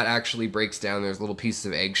like that actually breaks down. There's little pieces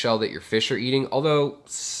of eggshell that your fish are eating. Although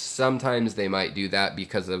sometimes they might do that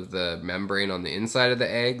because of the membrane on the inside of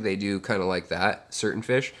the egg. They do kind of like that, certain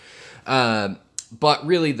fish. But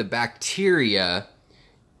really the bacteria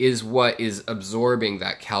is what is absorbing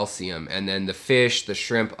that calcium. And then the fish, the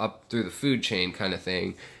shrimp up through the food chain kind of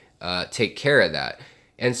thing, take care of that.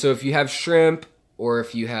 And so if you have shrimp, or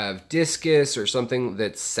if you have discus or something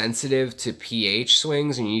that's sensitive to pH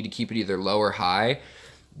swings and you need to keep it either low or high,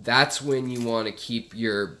 that's when you want to keep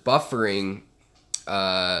your buffering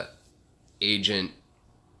agent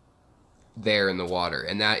there in the water.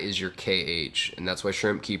 And that is your KH. And that's why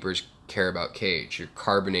shrimp keepers care about KH, your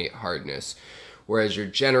carbonate hardness. Whereas your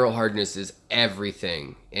general hardness is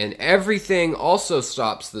everything. And everything also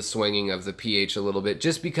stops the swinging of the pH a little bit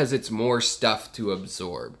just because it's more stuff to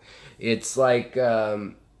absorb. It's like,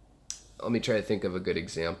 let me try to think of a good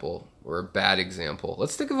example or a bad example.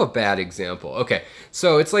 Let's think of a bad example. Okay,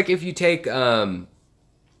 so it's like if you take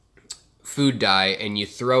food dye and you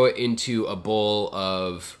throw it into a bowl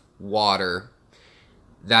of water,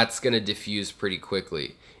 that's going to diffuse pretty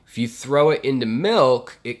quickly. If you throw it into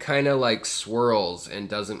milk, it kind of like swirls and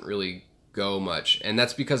doesn't really go much. And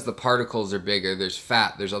that's because the particles are bigger. There's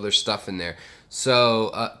fat. There's other stuff in there.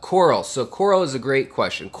 So coral. So coral is a great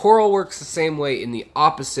question. Coral works the same way in the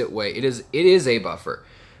opposite way. It is a buffer.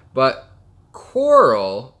 But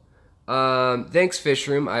coral, thanks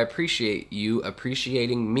Fishroom. I appreciate you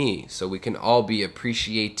appreciating me. So we can all be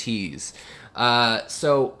appreciatees.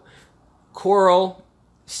 So coral,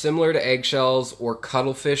 similar to eggshells or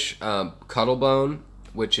cuttlefish, cuttlebone,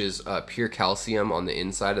 which is pure calcium on the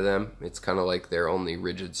inside of them. It's kind of like their only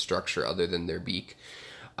rigid structure other than their beak.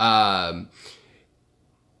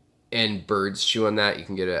 And birds chew on that. You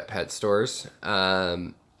can get it at pet stores.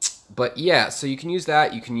 But yeah, so you can use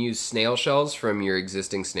that. You can use snail shells from your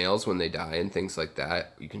existing snails when they die and things like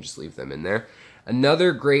that. You can just leave them in there.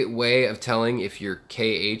 Another great way of telling if your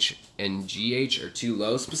KH and GH are too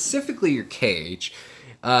low, specifically your KH,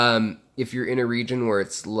 if you're in a region where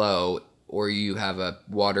it's low or you have a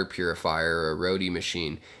water purifier or a roadie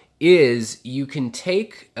machine, is you can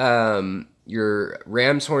take your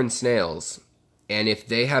ram's horn snails, and if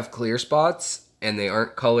they have clear spots and they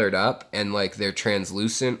aren't colored up and like they're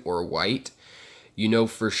translucent or white, you know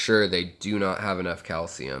for sure they do not have enough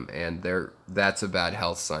calcium, and that's a bad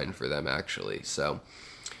health sign for them actually. So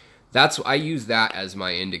I use that as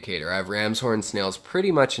my indicator. I have ram's horn snails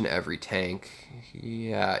pretty much in every tank.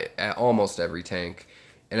 Yeah, almost every tank.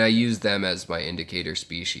 And I use them as my indicator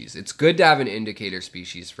species. It's good to have an indicator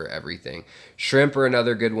species for everything. Shrimp are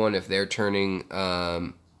another good one if they're turning...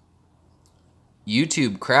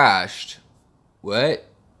 YouTube crashed. What?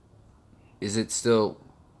 Is it still...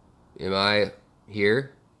 Am I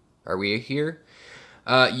here? Are we here?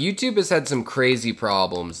 YouTube has had some crazy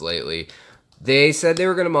problems lately. They said they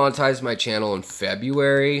were going to monetize my channel in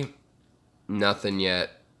February. Nothing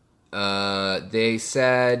yet. They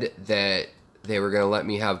said that they were going to let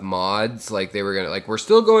me have mods. Like, they were going to, like, we're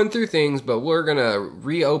still going through things, but we're going to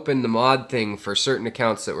reopen the mod thing for certain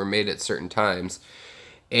accounts that were made at certain times.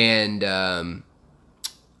 And,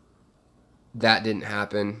 that didn't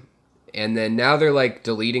happen. And then now they're, like,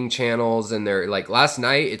 deleting channels, and they're, like, last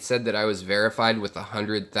night it said that I was verified with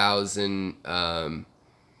 100,000,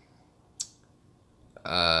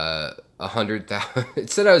 100,000,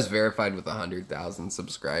 it said I was verified with 100,000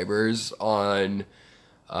 subscribers on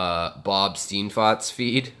Bob Steenfat's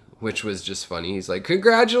feed, which was just funny. He's like,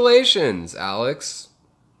 congratulations, Alex,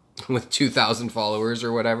 with 2,000 followers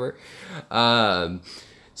or whatever.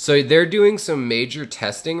 So they're doing some major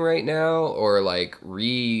testing right now, or like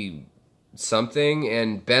something,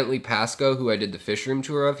 and Bentley Pasco, who I did the fish room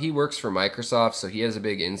tour of, he works for Microsoft, so he has a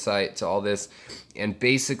big insight to all this. And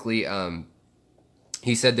basically,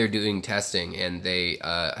 he said they're doing testing, and they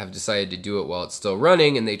have decided to do it while it's still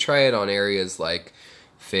running, and they try it on areas like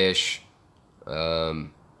fish,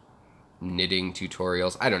 knitting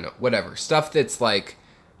tutorials, I don't know, whatever. Stuff that's like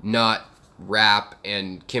not rap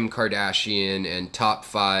and Kim Kardashian and top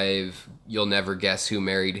 5, you'll never guess who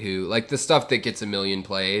married who. Like the stuff that gets a million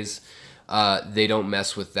plays, they don't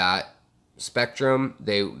mess with that spectrum.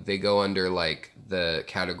 They go under like the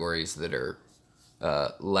categories that are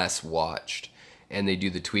less watched. And they do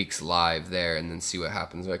the tweaks live there and then see what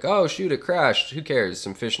happens. Like, oh, shoot, it crashed. Who cares?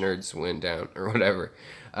 Some fish nerds went down or whatever.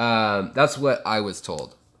 That's what I was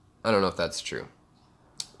told. I don't know if that's true.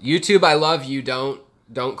 YouTube, I love you.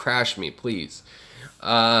 Don't crash me, please.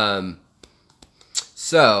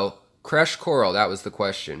 So, crushed coral, that was the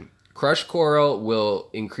question. Crushed coral will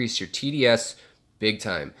increase your TDS big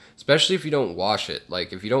time, especially if you don't wash it.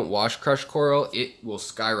 Like, if you don't wash crushed coral, it will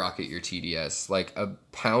skyrocket your TDS. Like, a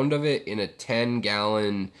pound of it in a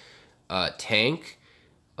 10-gallon tank,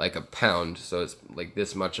 like a pound, so it's like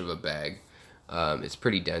this much of a bag, it's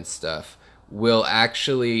pretty dense stuff, will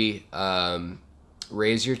actually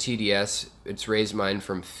raise your TDS. It's raised mine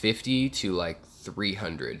from 50 to like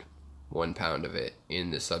 300, 1 pound of it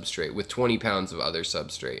in the substrate, with 20 pounds of other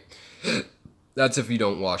substrate. That's if you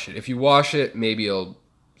don't wash it. If you wash it, maybe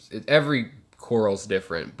every coral's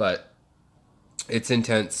different, but it's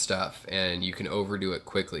intense stuff, and you can overdo it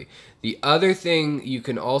quickly. The other thing you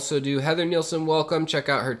can also do, Heather Nielsen, welcome. Check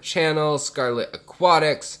out her channel, Scarlet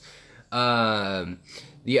Aquatics.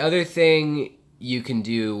 The other thing you can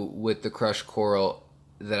do with the crushed coral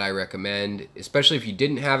that I recommend, especially if you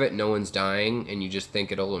didn't have it, no one's dying, and you just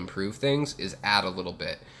think it'll improve things, is add a little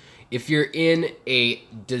bit. If you're in a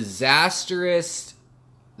disastrous,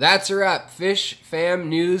 that's a wrap. Fishfam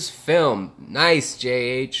news film. Nice,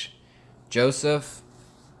 JH. Joseph.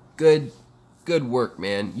 Good work,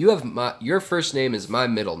 man. Your first name is my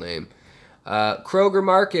middle name. Kroger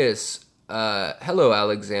Marcus. Hello,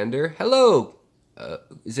 Alexander. Hello.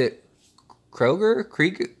 Is it Kroger?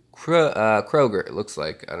 Kroger, it looks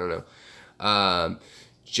like. I don't know.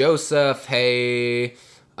 Joseph, hey.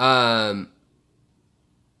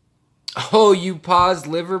 Oh, you paused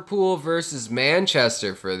Liverpool versus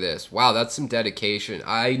Manchester for this. Wow, that's some dedication.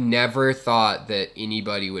 I never thought that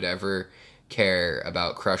anybody would ever care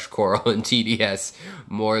about crushed coral and TDS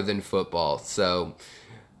more than football. So,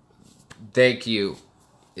 thank you.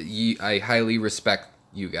 I highly respect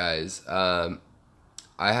you guys. You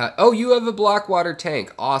have a Blackwater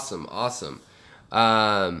tank. Awesome.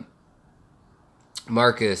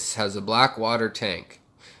 Marcus has a Blackwater tank.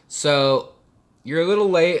 So, you're a little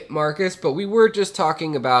late, Marcus, but we were just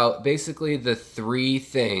talking about basically the three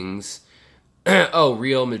things.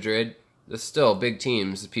 Real Madrid. There's still big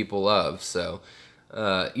teams that people love. So,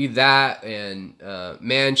 that and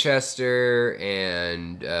Manchester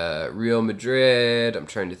and Real Madrid. I'm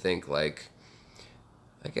trying to think, I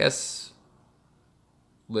guess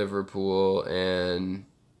Liverpool and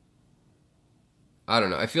I don't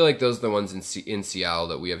know. I feel like those are the ones in Seattle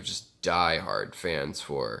that we have just die-hard fans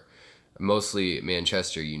for. Mostly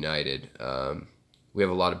Manchester United. We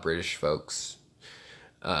have a lot of British folks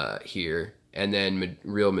here. And then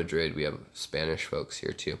Real Madrid, we have Spanish folks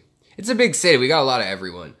here too. It's a big city. We got a lot of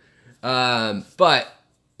everyone. But,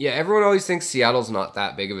 yeah, everyone always thinks Seattle's not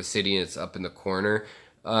that big of a city and it's up in the corner.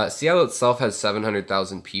 Seattle itself has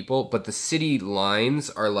 700,000 people, but the city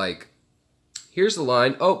lines are here's the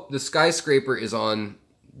line. Oh, the skyscraper is on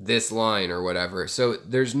this line or whatever. So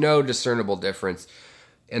there's no discernible difference.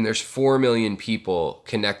 And there's 4 million people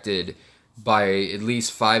connected by at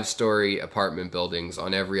least 5-story apartment buildings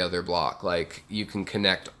on every other block. You can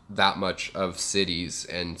connect that much of cities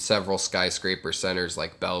and several skyscraper centers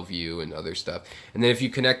like Bellevue and other stuff. And then if you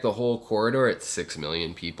connect the whole corridor, it's 6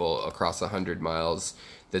 million people across 100 miles.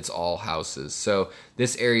 That's all houses. So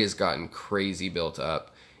this area's gotten crazy built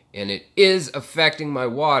up. And it is affecting my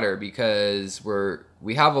water because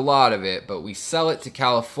we have a lot of it, but we sell it to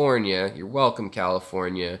California. You're welcome,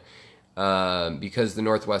 California, because the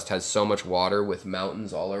Northwest has so much water with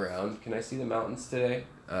mountains all around. Can I see the mountains today?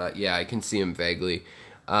 Yeah, I can see them vaguely.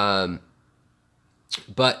 But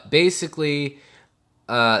basically,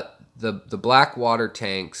 the Blackwater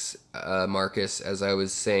tanks, Marcus, as I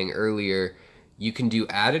was saying earlier, you can do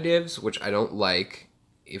additives, which I don't like.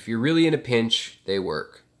 If you're really in a pinch, they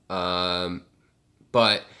work.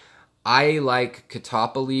 But I like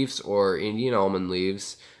catappa leaves or Indian almond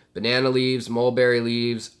leaves, banana leaves, mulberry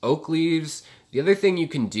leaves, oak leaves. The other thing you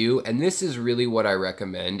can do, and this is really what I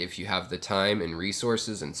recommend if you have the time and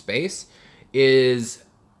resources and space, is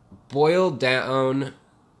boil down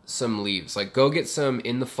some leaves. Go get some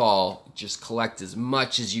in the fall. Just collect as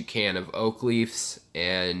much as you can of oak leaves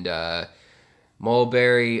and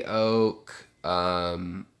mulberry, oak,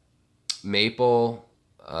 maple.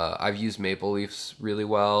 I've used maple leaves really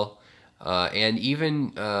well. And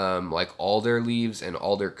even alder leaves and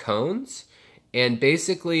alder cones. And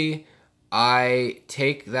basically, I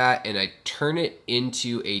take that and I turn it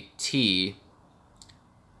into a tea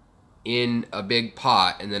in a big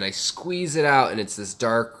pot. And then I squeeze it out and it's this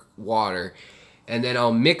dark water. And then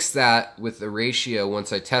I'll mix that with the ratio.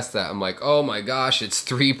 Once I test that, I'm like, oh my gosh, it's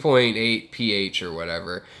 3.8 pH or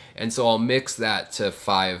whatever. And so I'll mix that to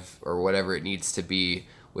 5 or whatever it needs to be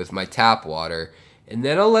with my tap water. And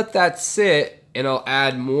then I'll let that sit and I'll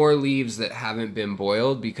add more leaves that haven't been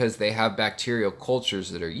boiled because they have bacterial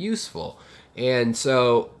cultures that are useful. And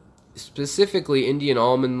so specifically Indian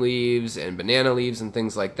almond leaves and banana leaves and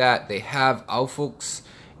things like that, they have aufux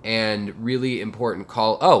and really important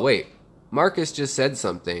Marcus just said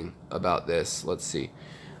something about this. Let's see.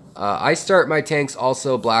 I start my tanks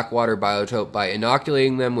also Blackwater Biotope by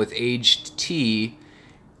inoculating them with aged tea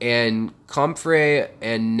and comfrey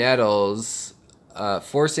and nettles,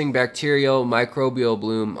 forcing bacterial microbial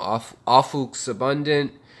bloom, aufux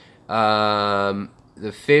abundant.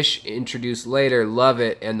 The fish introduced later, love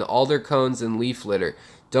it, and the alder cones and leaf litter.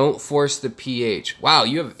 Don't force the pH. Wow,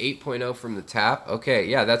 you have 8.0 from the tap? Okay,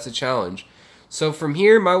 yeah, that's a challenge. So from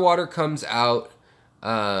here, my water comes out.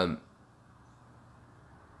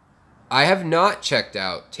 I have not checked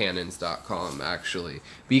out tannins.com, actually,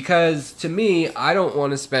 because to me, I don't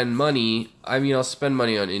want to spend money. I mean, I'll spend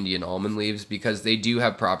money on Indian almond leaves because they do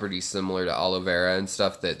have properties similar to aloe vera and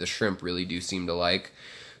stuff that the shrimp really do seem to like.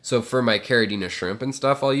 So for my Caridina shrimp and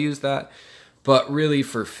stuff, I'll use that. But really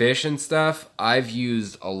for fish and stuff, I've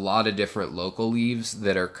used a lot of different local leaves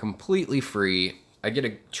that are completely free. I get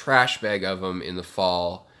a trash bag of them in the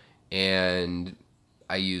fall, and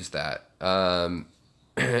I use that.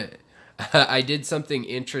 I did something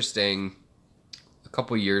interesting a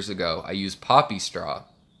couple years ago. I used poppy straw,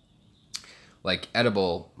 like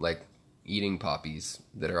edible, like eating poppies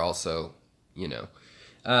that are also,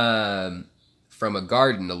 from a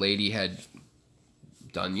garden. A lady had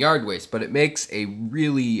done yard waste, but it makes a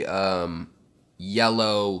really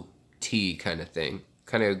yellow tea kind of thing,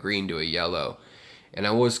 kind of a green to a yellow. And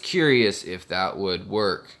I was curious if that would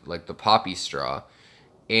work, like the poppy straw.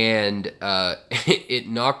 And it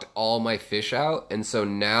knocked all my fish out. And so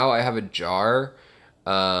now I have a jar.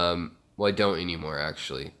 Well, I don't anymore,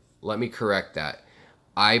 actually. Let me correct that.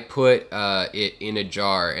 I put it in a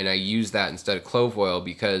jar, and I use that instead of clove oil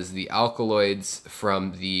because the alkaloids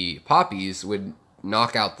from the poppies would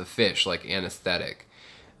knock out the fish like anesthetic.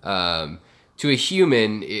 To a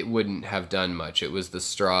human, it wouldn't have done much. It was the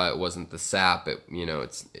straw. It wasn't the sap. You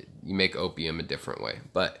make opium a different way,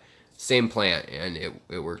 but same plant, and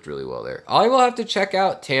it worked really well there. I will have to check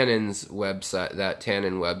out Tannin's website, that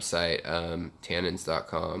Tannin website,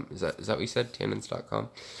 tannins.com. Is that what you said? Tannins.com.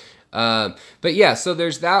 But yeah, so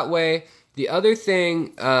there's that way. The other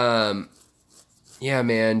thing, yeah,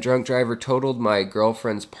 man, drunk driver totaled my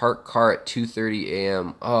girlfriend's parked car at 2:30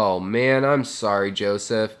 a.m. Oh, man, I'm sorry,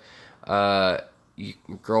 Joseph.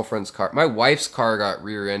 Girlfriend's car. My wife's car got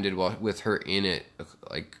rear-ended with her in it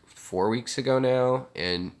like 4 weeks ago now,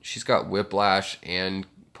 and she's got whiplash and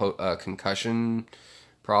concussion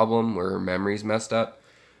problem where her memory's messed up.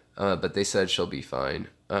 But they said she'll be fine.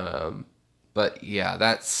 But yeah,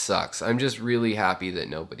 that sucks. I'm just really happy that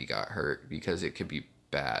nobody got hurt because it could be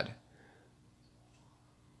bad.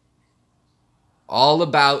 All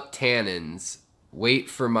about tannins. Wait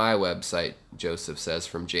for my website, Joseph says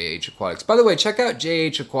from JH Aquatics. By the way, check out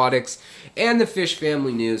JH Aquatics and the Fish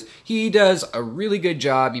Family News. He does a really good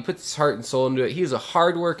job. He puts his heart and soul into it. He's a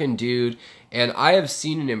hardworking dude, and I have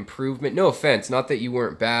seen an improvement. No offense, not that you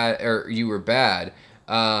weren't bad or you were bad,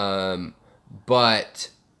 but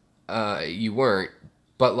you weren't.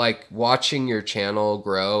 But like watching your channel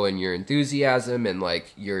grow and your enthusiasm and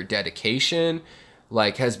like your dedication,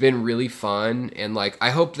 like, has been really fun. And like,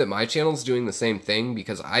 I hope that my channel's doing the same thing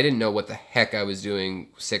because I didn't know what the heck I was doing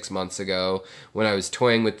 6 months ago when I was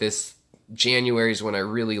toying with this. January's when I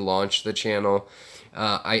really launched the channel.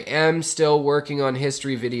 I am still working on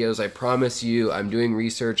history videos. I promise you, I'm doing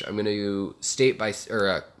research. I'm going to do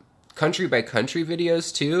country by country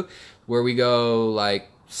videos too, where we go like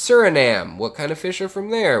Suriname. What kind of fish are from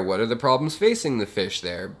there? What are the problems facing the fish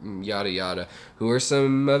there? Yada yada. Who are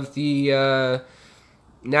some of the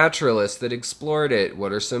naturalists that explored it?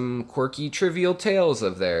 What are some quirky trivial tales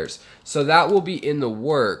of theirs? So that will be in the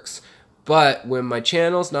works. But when my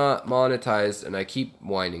channel's not monetized, and I keep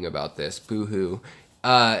whining about this, boo-hoo,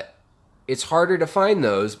 it's harder to find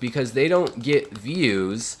those because they don't get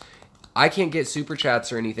views. I can't get super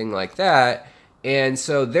chats or anything like that. And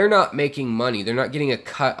so they're not making money. They're not getting a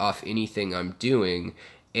cut off anything I'm doing.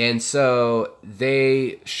 And so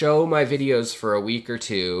they show my videos for a week or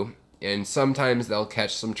two, and sometimes they'll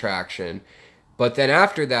catch some traction. But then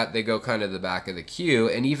after that, they go kind of the back of the queue,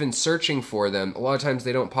 and even searching for them, a lot of times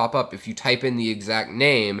they don't pop up. If you type in the exact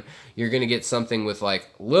name, you're going to get something with like,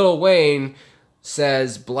 Lil Wayne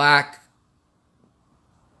says Black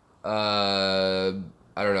Lives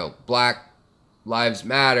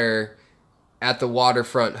Matter at the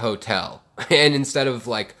Waterfront Hotel. And instead of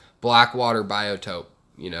like Blackwater Biotope,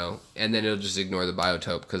 and then it'll just ignore the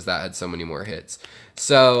Biotope because that had so many more hits.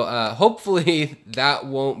 So hopefully that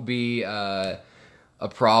won't be a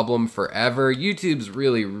problem forever. YouTube's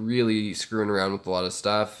really, really screwing around with a lot of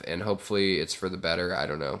stuff, and hopefully it's for the better. I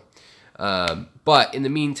don't know. But in the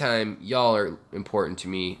meantime, y'all are important to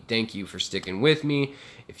me. Thank you for sticking with me.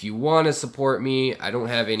 If you want to support me, I don't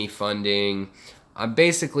have any funding. I'm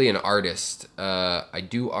basically an artist. I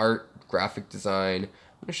do art, graphic design.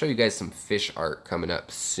 I'm going to show you guys some fish art coming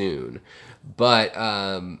up soon. But,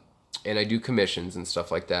 and I do commissions and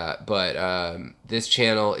stuff like that. But this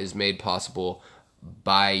channel is made possible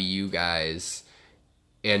by you guys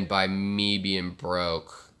and by me being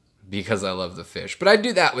broke because I love the fish. But I'd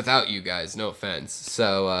do that without you guys, no offense.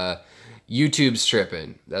 So YouTube's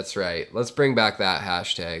tripping. That's right. Let's bring back that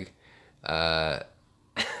hashtag.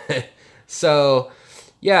 So,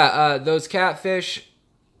 yeah, those catfish,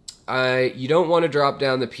 you don't want to drop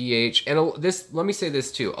down the pH. And let me say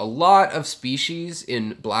this too. A lot of species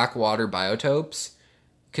in blackwater biotopes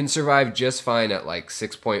can survive just fine at like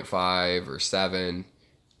 6.5 or 7.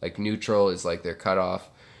 Like neutral is like their cutoff.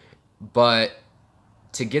 but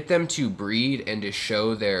to get them to breed and to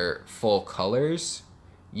show their full colors,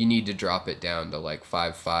 you need to drop it down to like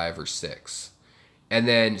 5.5 or 6. And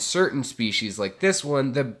then certain species like this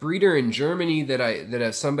one, the breeder in Germany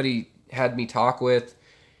that somebody had me talk with,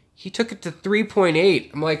 he took it to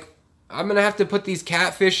 3.8. I'm like, I'm going to have to put these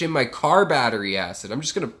catfish in my car battery acid. I'm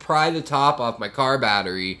just going to pry the top off my car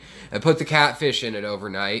battery and put the catfish in it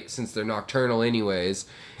overnight since they're nocturnal anyways.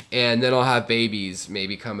 And then I'll have babies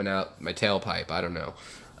maybe coming out my tailpipe. I don't know.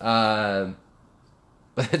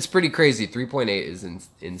 But it's pretty crazy. 3.8 is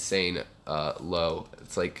insane low.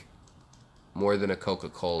 It's like more than a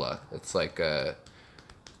Coca-Cola. It's like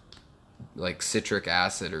citric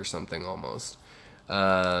acid or something almost.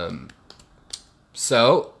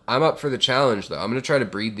 So I'm up for the challenge though. I'm going to try to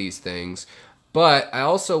breed these things. But I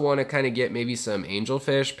also want to kind of get maybe some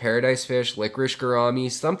angelfish, paradise fish, licorice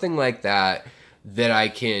gourami, something like that I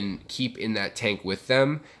can keep in that tank with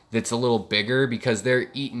them that's a little bigger because they're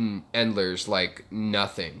eating endlers like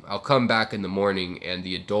nothing. I'll come back in the morning and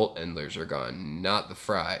the adult endlers are gone, not the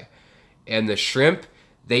fry. And the shrimp,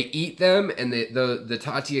 they eat them, and the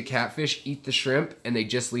Tatia catfish eat the shrimp, and they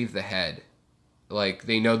just leave the head. Like,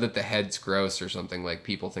 they know that the head's gross or something. Like,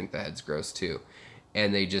 people think the head's gross, too.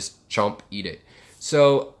 And they just eat it.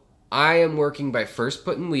 So, I am working by first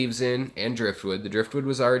putting leaves in and driftwood. The driftwood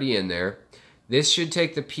was already in there. This should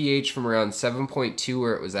take the pH from around 7.2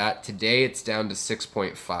 where it was at. Today, it's down to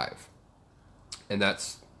 6.5. And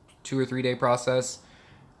that's 2 or 3 day process.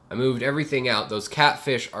 I moved everything out. Those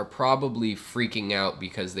catfish are probably freaking out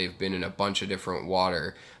because they've been in a bunch of different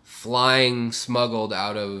water, flying smuggled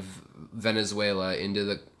out of Venezuela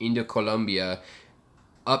into Colombia,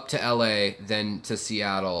 up to LA, then to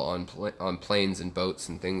Seattle on planes and boats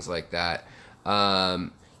and things like that.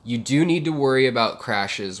 You do need to worry about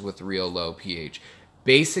crashes with real low pH.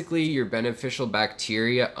 Basically, your beneficial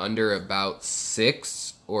bacteria under about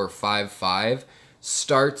 6 or 5.5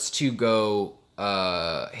 starts to go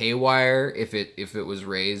haywire if it was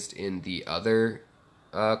raised in the other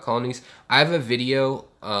colonies. I have a video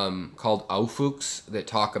called Aufwuchs that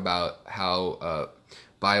talk about how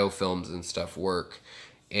biofilms and stuff work,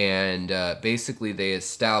 and basically they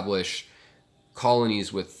establish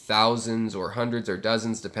colonies with thousands or hundreds or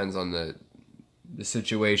dozens, depends on the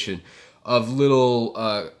situation, of little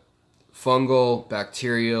fungal,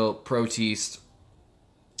 bacterial, protist,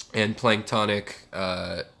 and planktonic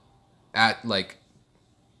at like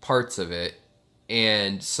parts of it,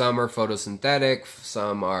 and some are photosynthetic,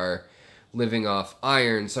 some are living off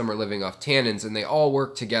iron, some are living off tannins, and they all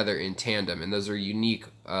work together in tandem, and those are unique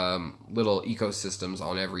little ecosystems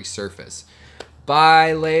on every surface.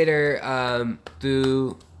 Bye later.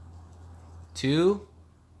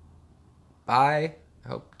 Bye. I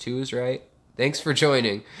hope 2 is right. Thanks for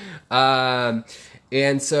joining. And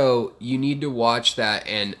so you need to watch that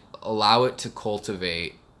and allow it to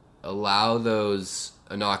cultivate. Allow those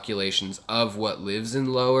inoculations of what lives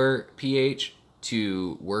in lower pH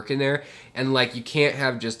to work in there. And like, you can't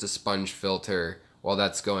have just a sponge filter while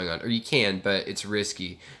that's going on. Or you can, but it's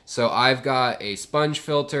risky. So I've got a sponge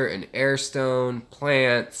filter, an air stone,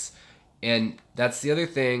 plants, and that's the other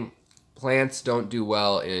thing. Plants don't do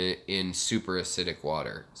well in super acidic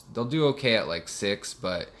water. They'll do okay at like 6,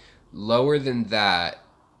 but lower than that,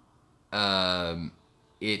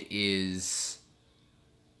 it is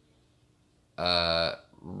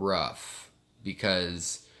rough,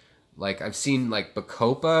 because like I've seen like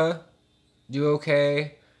Bacopa do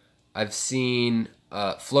okay. I've seen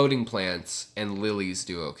floating plants and lilies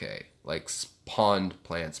do okay, like pond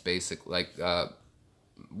plants, basically like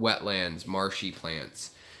wetlands, marshy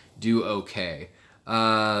plants do okay.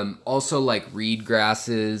 Also like reed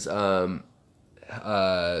grasses,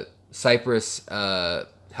 cypress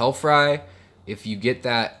hellfry. If you get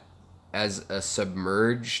that as a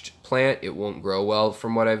submerged plant, it won't grow well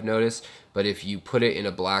from what I've noticed. But if you put it in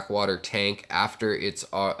a Blackwater tank after it's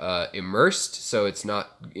immersed, so it's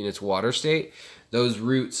not in its water state, those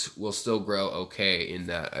roots will still grow okay in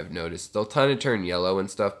that, I've noticed. They'll kind of turn yellow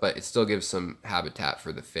and stuff, but it still gives some habitat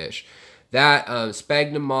for the fish. That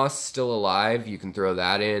sphagnum moss is still alive. You can throw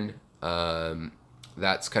that in.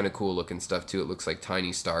 That's kind of cool looking stuff too. It looks like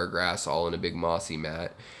tiny stargrass all in a big mossy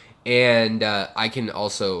mat. And I can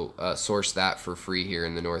also source that for free here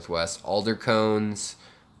in the Northwest. Alder cones,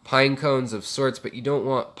 pine cones of sorts, but you don't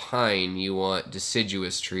want pine. You want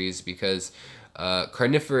deciduous trees, because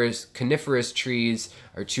coniferous trees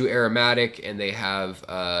are too aromatic, and they have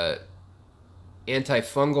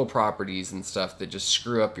antifungal properties and stuff that just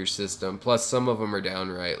screw up your system. Plus, some of them are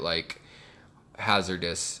downright like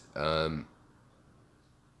hazardous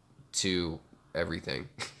to everything.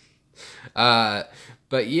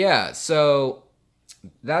 But yeah, so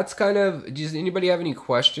that's kind of... Does anybody have any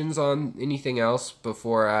questions on anything else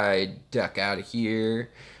before I duck out of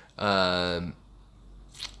here? I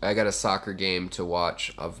got a soccer game to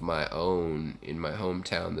watch of my own in my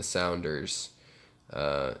hometown, the Sounders.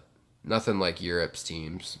 Nothing like Europe's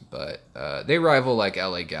teams, but they rival like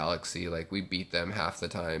LA Galaxy. Like, we beat them half the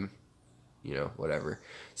time. You know, whatever.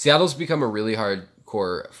 Seattle's become a really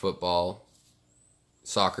hardcore football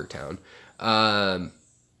soccer town. I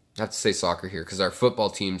have to say soccer here because our football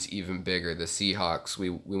team's even bigger. The Seahawks, we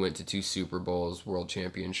went to 2 Super Bowls, World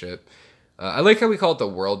Championship. I like how we call it the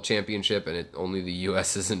World Championship and only the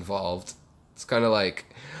U.S. is involved. It's kind of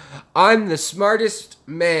like, I'm the smartest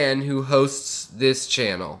man who hosts this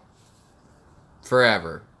channel.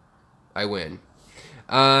 Forever. I win.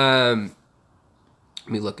 Let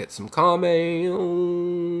me look at some comments.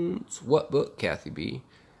 What book, Kathy B?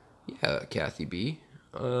 Yeah, Kathy B.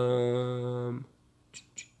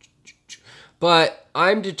 But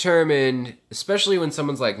I'm determined, especially when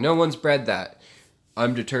someone's like, no one's bred that.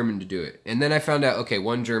 I'm determined to do it. And then I found out, okay,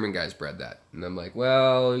 one German guy's bred that. And I'm like,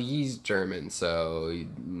 well, he's German, so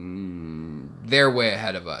they're way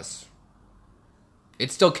ahead of us.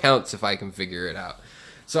 It still counts if I can figure it out.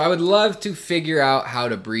 So I would love to figure out how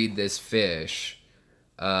to breed this fish,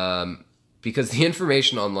 because the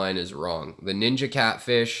information online is wrong. The Ninja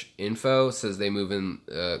Catfish info says they move in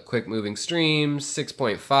quick-moving streams,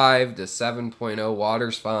 6.5 to 7.0,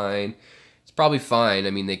 water's fine. It's probably fine. I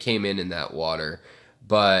mean, they came in that water.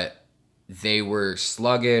 But they were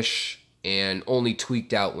sluggish and only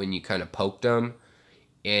tweaked out when you kind of poked them.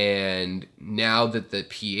 And now that the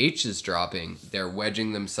pH is dropping, they're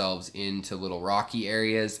wedging themselves into little rocky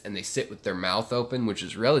areas, and they sit with their mouth open, which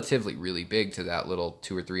is relatively really big to that little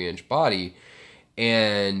 2 or 3 inch body.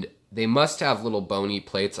 And they must have little bony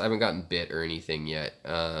plates. I haven't gotten bit or anything yet,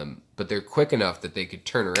 but they're quick enough that they could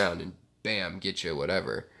turn around and bam, get you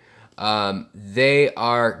whatever. They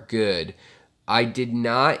are good. I did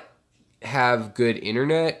not have good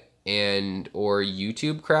internet and or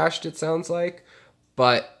YouTube crashed, it sounds like,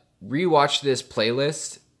 but rewatch this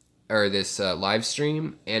playlist or this live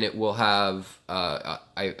stream and it will have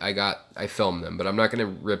I filmed them, but I'm not going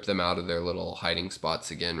to rip them out of their little hiding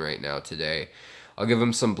spots again right now today. I'll give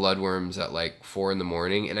them some bloodworms at like 4 in the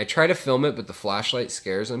morning, and I try to film it, but the flashlight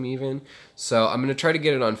scares them even. So I'm going to try to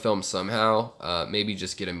get it on film somehow, maybe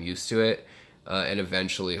just get them used to it. And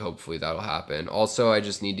eventually, hopefully, that'll happen. Also, I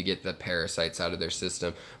just need to get the parasites out of their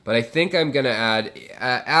system. But I think I'm going to add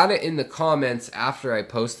it in the comments after I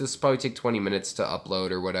post this. It'll probably take 20 minutes to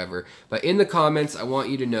upload or whatever. But in the comments, I want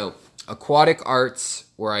you to know Aquatic Arts,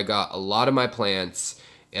 where I got a lot of my plants,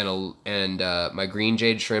 and my green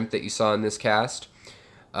jade shrimp that you saw in this cast.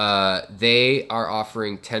 They are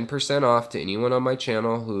offering 10% off to anyone on my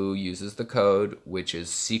channel who uses the code, which is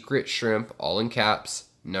Secret Shrimp, all in caps,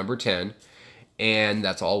 number 10. And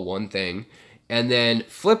that's all one thing. And then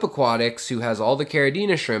Flip Aquatics, who has all the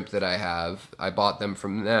Caridina shrimp that I have, I bought them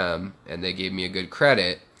from them, and they gave me a good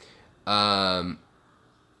credit. The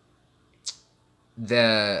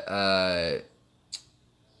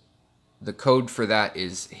code for that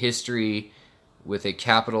is history with a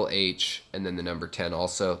capital H and then the number 10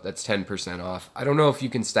 also. That's 10% off. I don't know if you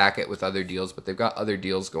can stack it with other deals, but they've got other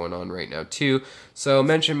deals going on right now too. So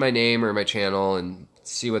mention my name or my channel and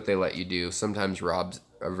see what they let you do. Sometimes Rob's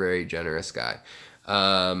a very generous guy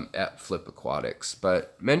at Flip Aquatics.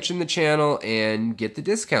 But mention the channel and get the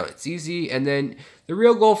discount. It's easy. And then the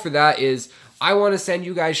real goal for that is I want to send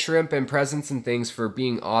you guys shrimp and presents and things for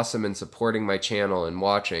being awesome and supporting my channel and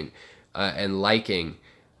watching and liking.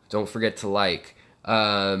 Don't forget to like.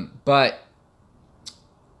 But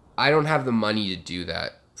I don't have the money to do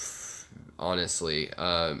that, honestly.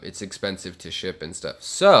 It's expensive to ship and stuff.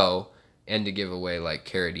 So... and to give away like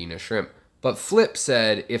Caridina shrimp. But Flip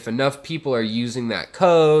said if enough people are using that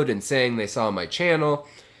code and saying they saw my channel,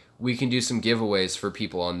 we can do some giveaways for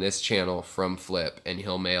people on this channel from Flip, and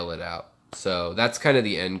he'll mail it out. So that's kind of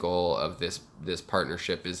the end goal of this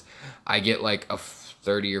partnership is I get like a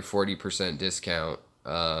 30 or 40% discount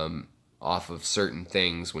off of certain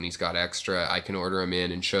things. When he's got extra, I can order him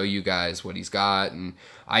in and show you guys what he's got, and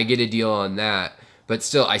I get a deal on that. But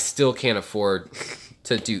still, I still can't afford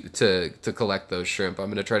to collect those shrimp. I'm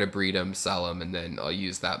gonna try to breed them, sell them, and then I'll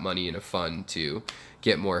use that money in a fund to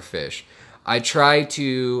get more fish. I try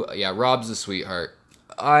to, Rob's a sweetheart.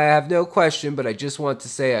 I have no question, but I just want to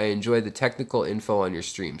say I enjoy the technical info on your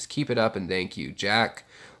streams. Keep it up and thank you, Jack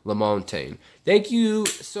Lamontagne. Thank you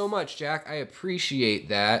so much, Jack. I appreciate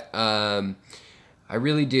that. I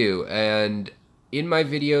really do. And in my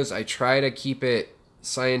videos, I try to keep it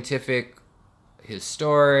scientific,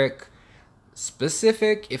 historic,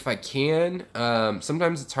 specific if I can.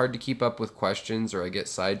 Sometimes it's hard to keep up with questions or I get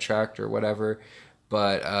sidetracked or whatever,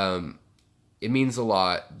 but it means a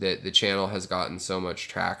lot that the channel has gotten so much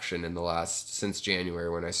traction in the since January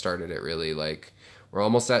when I started it, really. Like, we're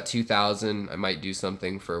almost at 2,000. I might do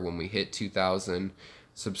something for when we hit 2,000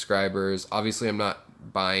 subscribers. Obviously, I'm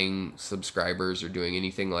not buying subscribers or doing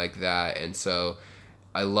anything like that, and so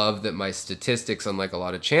I love that my statistics, unlike a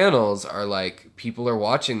lot of channels, are like people are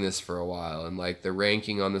watching this for a while and like the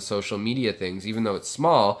ranking on the social media things, even though it's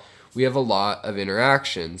small, we have a lot of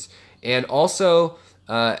interactions. And also,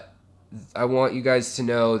 I want you guys to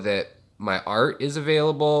know that my art is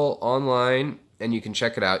available online and you can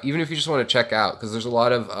check it out, even if you just want to check out, because there's a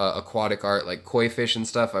lot of aquatic art, like koi fish and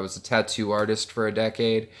stuff. I was a tattoo artist for a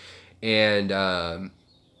decade. And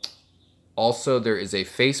also, there is a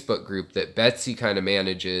Facebook group that Betsy kind of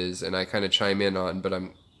manages and I kind of chime in on, but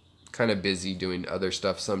I'm kind of busy doing other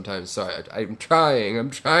stuff sometimes. So I'm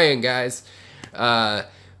trying, guys.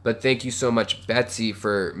 But thank you so much, Betsy,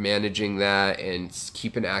 for managing that and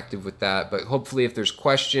keeping active with that. But hopefully if there's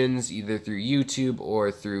questions, either through YouTube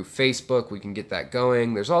or through Facebook, we can get that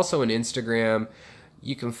going. There's also an Instagram.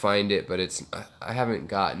 You can find it, but I haven't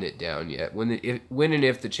gotten it down yet. When and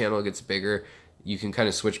if the channel gets bigger, you can kind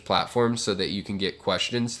of switch platforms so that you can get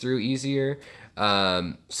questions through easier.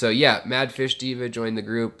 So yeah, Mad Fish Diva, join the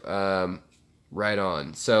group. Right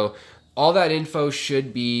on. So all that info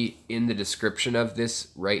should be in the description of this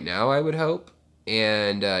right now, I would hope.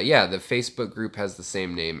 And yeah, the Facebook group has the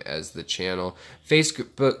same name as the channel.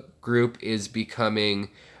 Facebook group is becoming...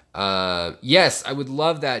 yes, I would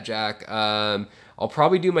love that, Jack. I'll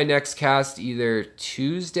probably do my next cast either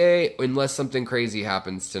Tuesday, unless something crazy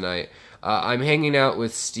happens tonight. I'm hanging out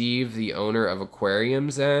with Steve, the owner of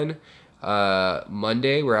Aquariums, then.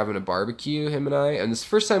 Monday, we're having a barbecue, him and I. And this is the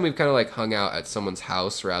first time we've kind of like hung out at someone's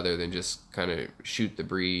house rather than just kind of shoot the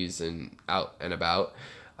breeze and out and about.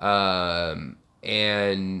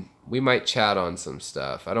 And we might chat on some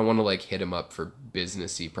stuff. I don't want to like hit him up for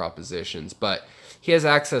businessy propositions, but he has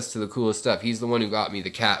access to the coolest stuff. He's the one who got me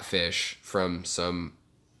the catfish from some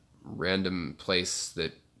random place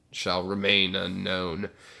that shall remain unknown.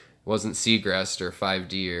 It wasn't Seagrass or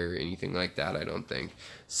 5D or anything like that, I don't think.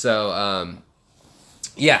 So,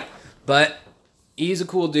 yeah, but he's a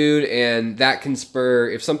cool dude, and that can spur,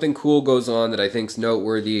 if something cool goes on that I think's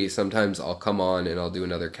noteworthy, sometimes I'll come on and I'll do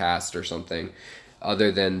another cast or something,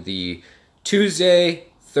 other than the Tuesday,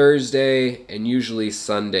 Thursday, and usually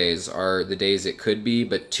Sundays are the days it could be,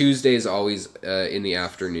 but Tuesday's always in the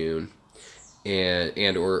afternoon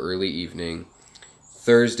and or early evening.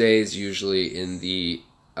 Thursdays usually in the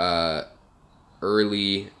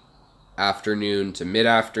early afternoon to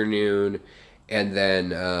mid-afternoon, and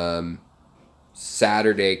then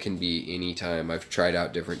Saturday can be any time. I've tried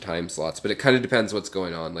out different time slots, but it kind of depends what's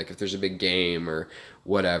going on. Like if there's a big game or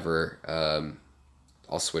whatever,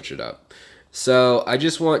 I'll switch it up. So I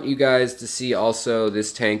just want you guys to see also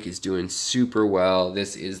this tank is doing super well.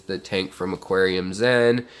 This is the tank from Aquarium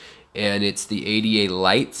Zen, and it's the ADA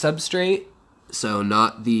light substrate, so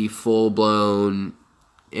not the full-blown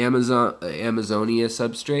Amazonia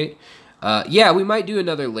substrate. Yeah, we might do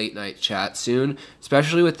another late night chat soon,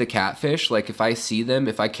 especially with the catfish. Like if I see them,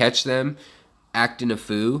 if I catch them acting a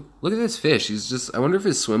foo. Look at this fish. He's just, I wonder if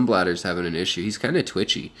his swim bladder's having an issue. He's kind of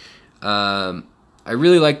twitchy. I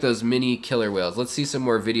really like those mini killer whales. Let's see some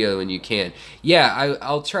more video when you can. Yeah,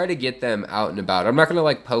 I'll try to get them out and about. I'm not going to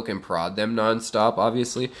like poke and prod them nonstop,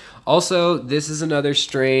 obviously. Also, this is another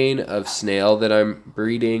strain of snail that I'm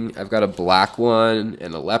breeding. I've got a black one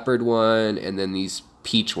and a leopard one, and then these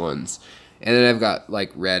peach ones. And then I've got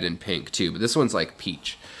like red and pink too, but this one's like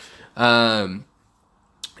peach. And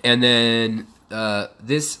then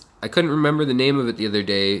this, I couldn't remember the name of it the other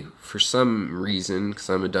day for some reason, because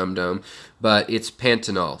I'm a dum-dum, but it's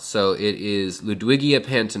Pantanal. So it is Ludwigia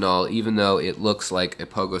Pantanal, even though it looks like a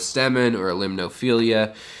Pogostemon or a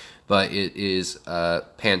Limnophilia, but it is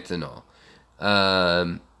Pantanal.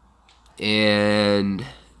 And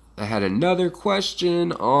I had another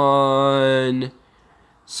question on...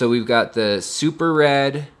 So we've got the super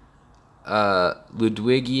red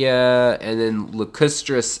Ludwigia, and then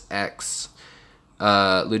Lacustris X.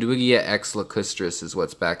 Ludwigia X Lacustris is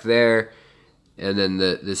what's back there. And then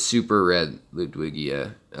the super red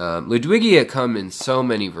Ludwigia. Ludwigia come in so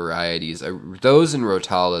many varieties. Those and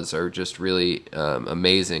Rotalas are just really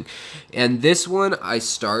amazing. And this one I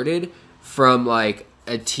started from like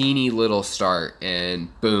a teeny little start, and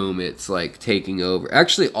boom, it's like taking over.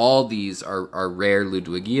 Actually, all these are rare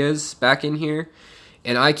Ludwigias back in here.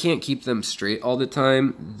 and I can't keep them straight all the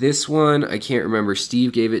time. This one, I can't remember.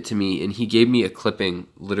 Steve gave it to me, and he gave me a clipping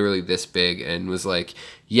literally this big and was like,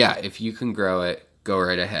 yeah, if you can grow it, go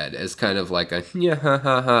right ahead, as kind of like a yeah, ha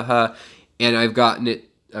ha ha ha. And I've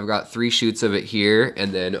got 3 shoots of it here,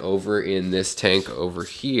 and then over in this tank over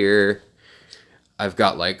here, I've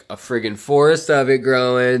got like a friggin' forest of it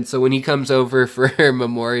growing. So when he comes over for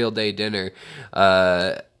Memorial Day dinner,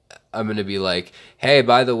 I'm going to be like, hey,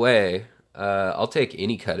 by the way, I'll take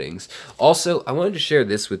any cuttings. Also, I wanted to share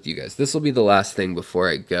this with you guys. This will be the last thing before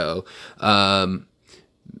I go.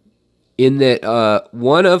 In that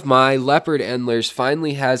one of my leopard endlers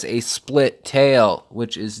finally has a split tail,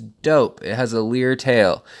 which is dope. It has a leer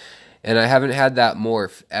tail. And I haven't had that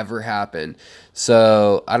morph ever happen.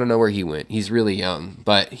 So I don't know where he went. He's really young,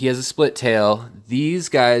 but he has a split tail. These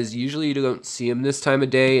guys, usually you don't see them this time of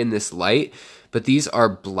day in this light, but these are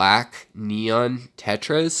black neon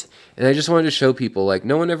tetras. And I just wanted to show people, like,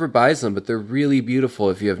 no one ever buys them, but they're really beautiful.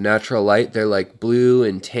 If you have natural light, they're like blue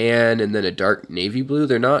and tan and then a dark navy blue.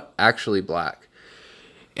 They're not actually black.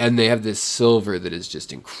 And they have this silver that is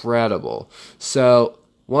just incredible. So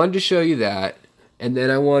wanted to show you that. And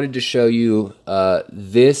then I wanted to show you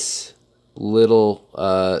this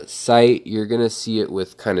little site. You're going to see it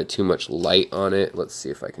with kind of too much light on it. Let's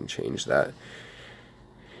see if I can change that.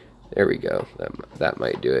 There we go. That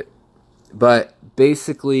might do it. But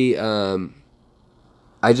basically, I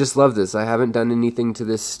just love this. I haven't done anything to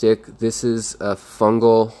this stick. This is a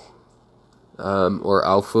fungal or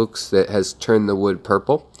alfux that has turned the wood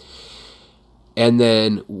purple. And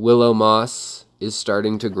then willow moss is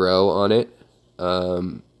starting to grow on it.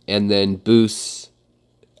 And then Boos,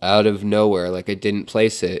 out of nowhere, like I didn't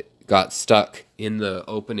place it, got stuck in the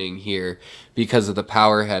opening here because of the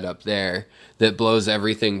power head up there that blows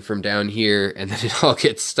everything from down here, and then it all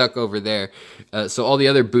gets stuck over there. So all the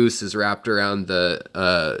other Boos is wrapped around the,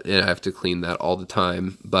 and I have to clean that all the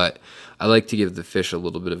time, but I like to give the fish a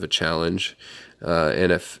little bit of a challenge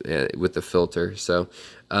with the filter. So,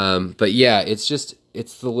 but yeah, it's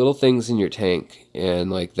the little things in your tank,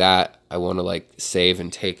 and like that I want to like save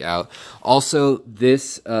and take out. Also,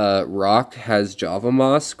 this rock has Java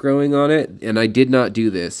moss growing on it, and I did not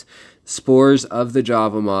do this. Spores of the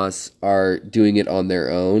Java moss are doing it on their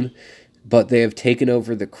own, but they have taken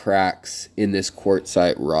over the cracks in this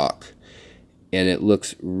quartzite rock, and it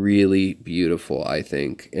looks really beautiful, I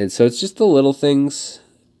think. And so it's just the little things.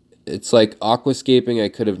 It's like aquascaping. I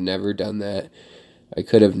could have never done that. I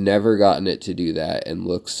could have never gotten it to do that and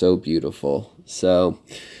look so beautiful. So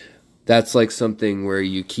that's like something where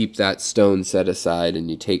you keep that stone set aside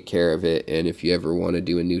and you take care of it. And if you ever want to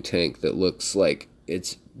do a new tank that looks like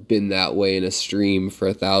it's been that way in a stream for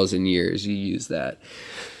 1,000 years, you use that.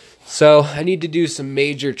 So I need to do some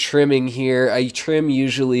major trimming here. I trim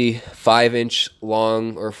usually 5-inch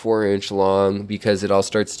long or 4-inch long because it all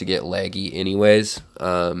starts to get laggy anyways.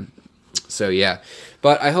 So yeah,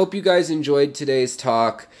 but I hope you guys enjoyed today's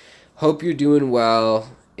talk. Hope you're doing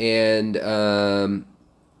well, and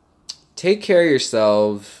take care of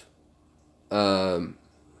yourself.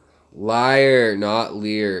 Liar, not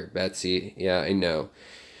leer, Betsy. Yeah, I know.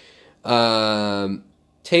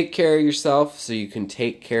 Take care of yourself so you can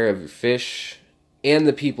take care of your fish and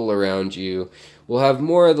the people around you. We'll have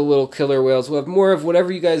more of the little killer whales. We'll have more of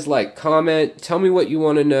whatever you guys like. Comment. Tell me what you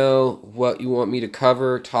want to know, what you want me to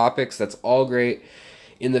cover, topics. That's all great.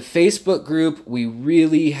 In the Facebook group, we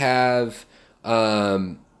really have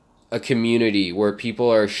a community where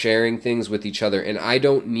people are sharing things with each other, and I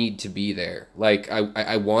don't need to be there. Like,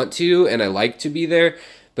 I want to, and I like to be there,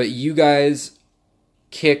 but you guys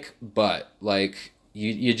kick butt. Like,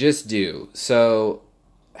 you just do. So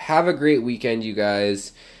have a great weekend, you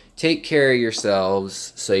guys. Take care of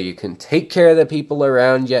yourselves so you can take care of the people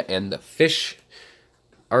around you and the fish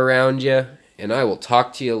around you. And I will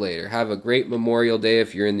talk to you later. Have a great Memorial Day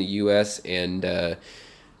if you're in the U.S. and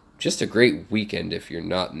just a great weekend if you're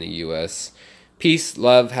not in the U.S. Peace,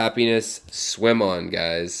 love, happiness. Swim on,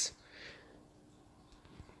 guys.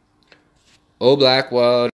 Oh,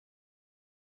 Blackwater.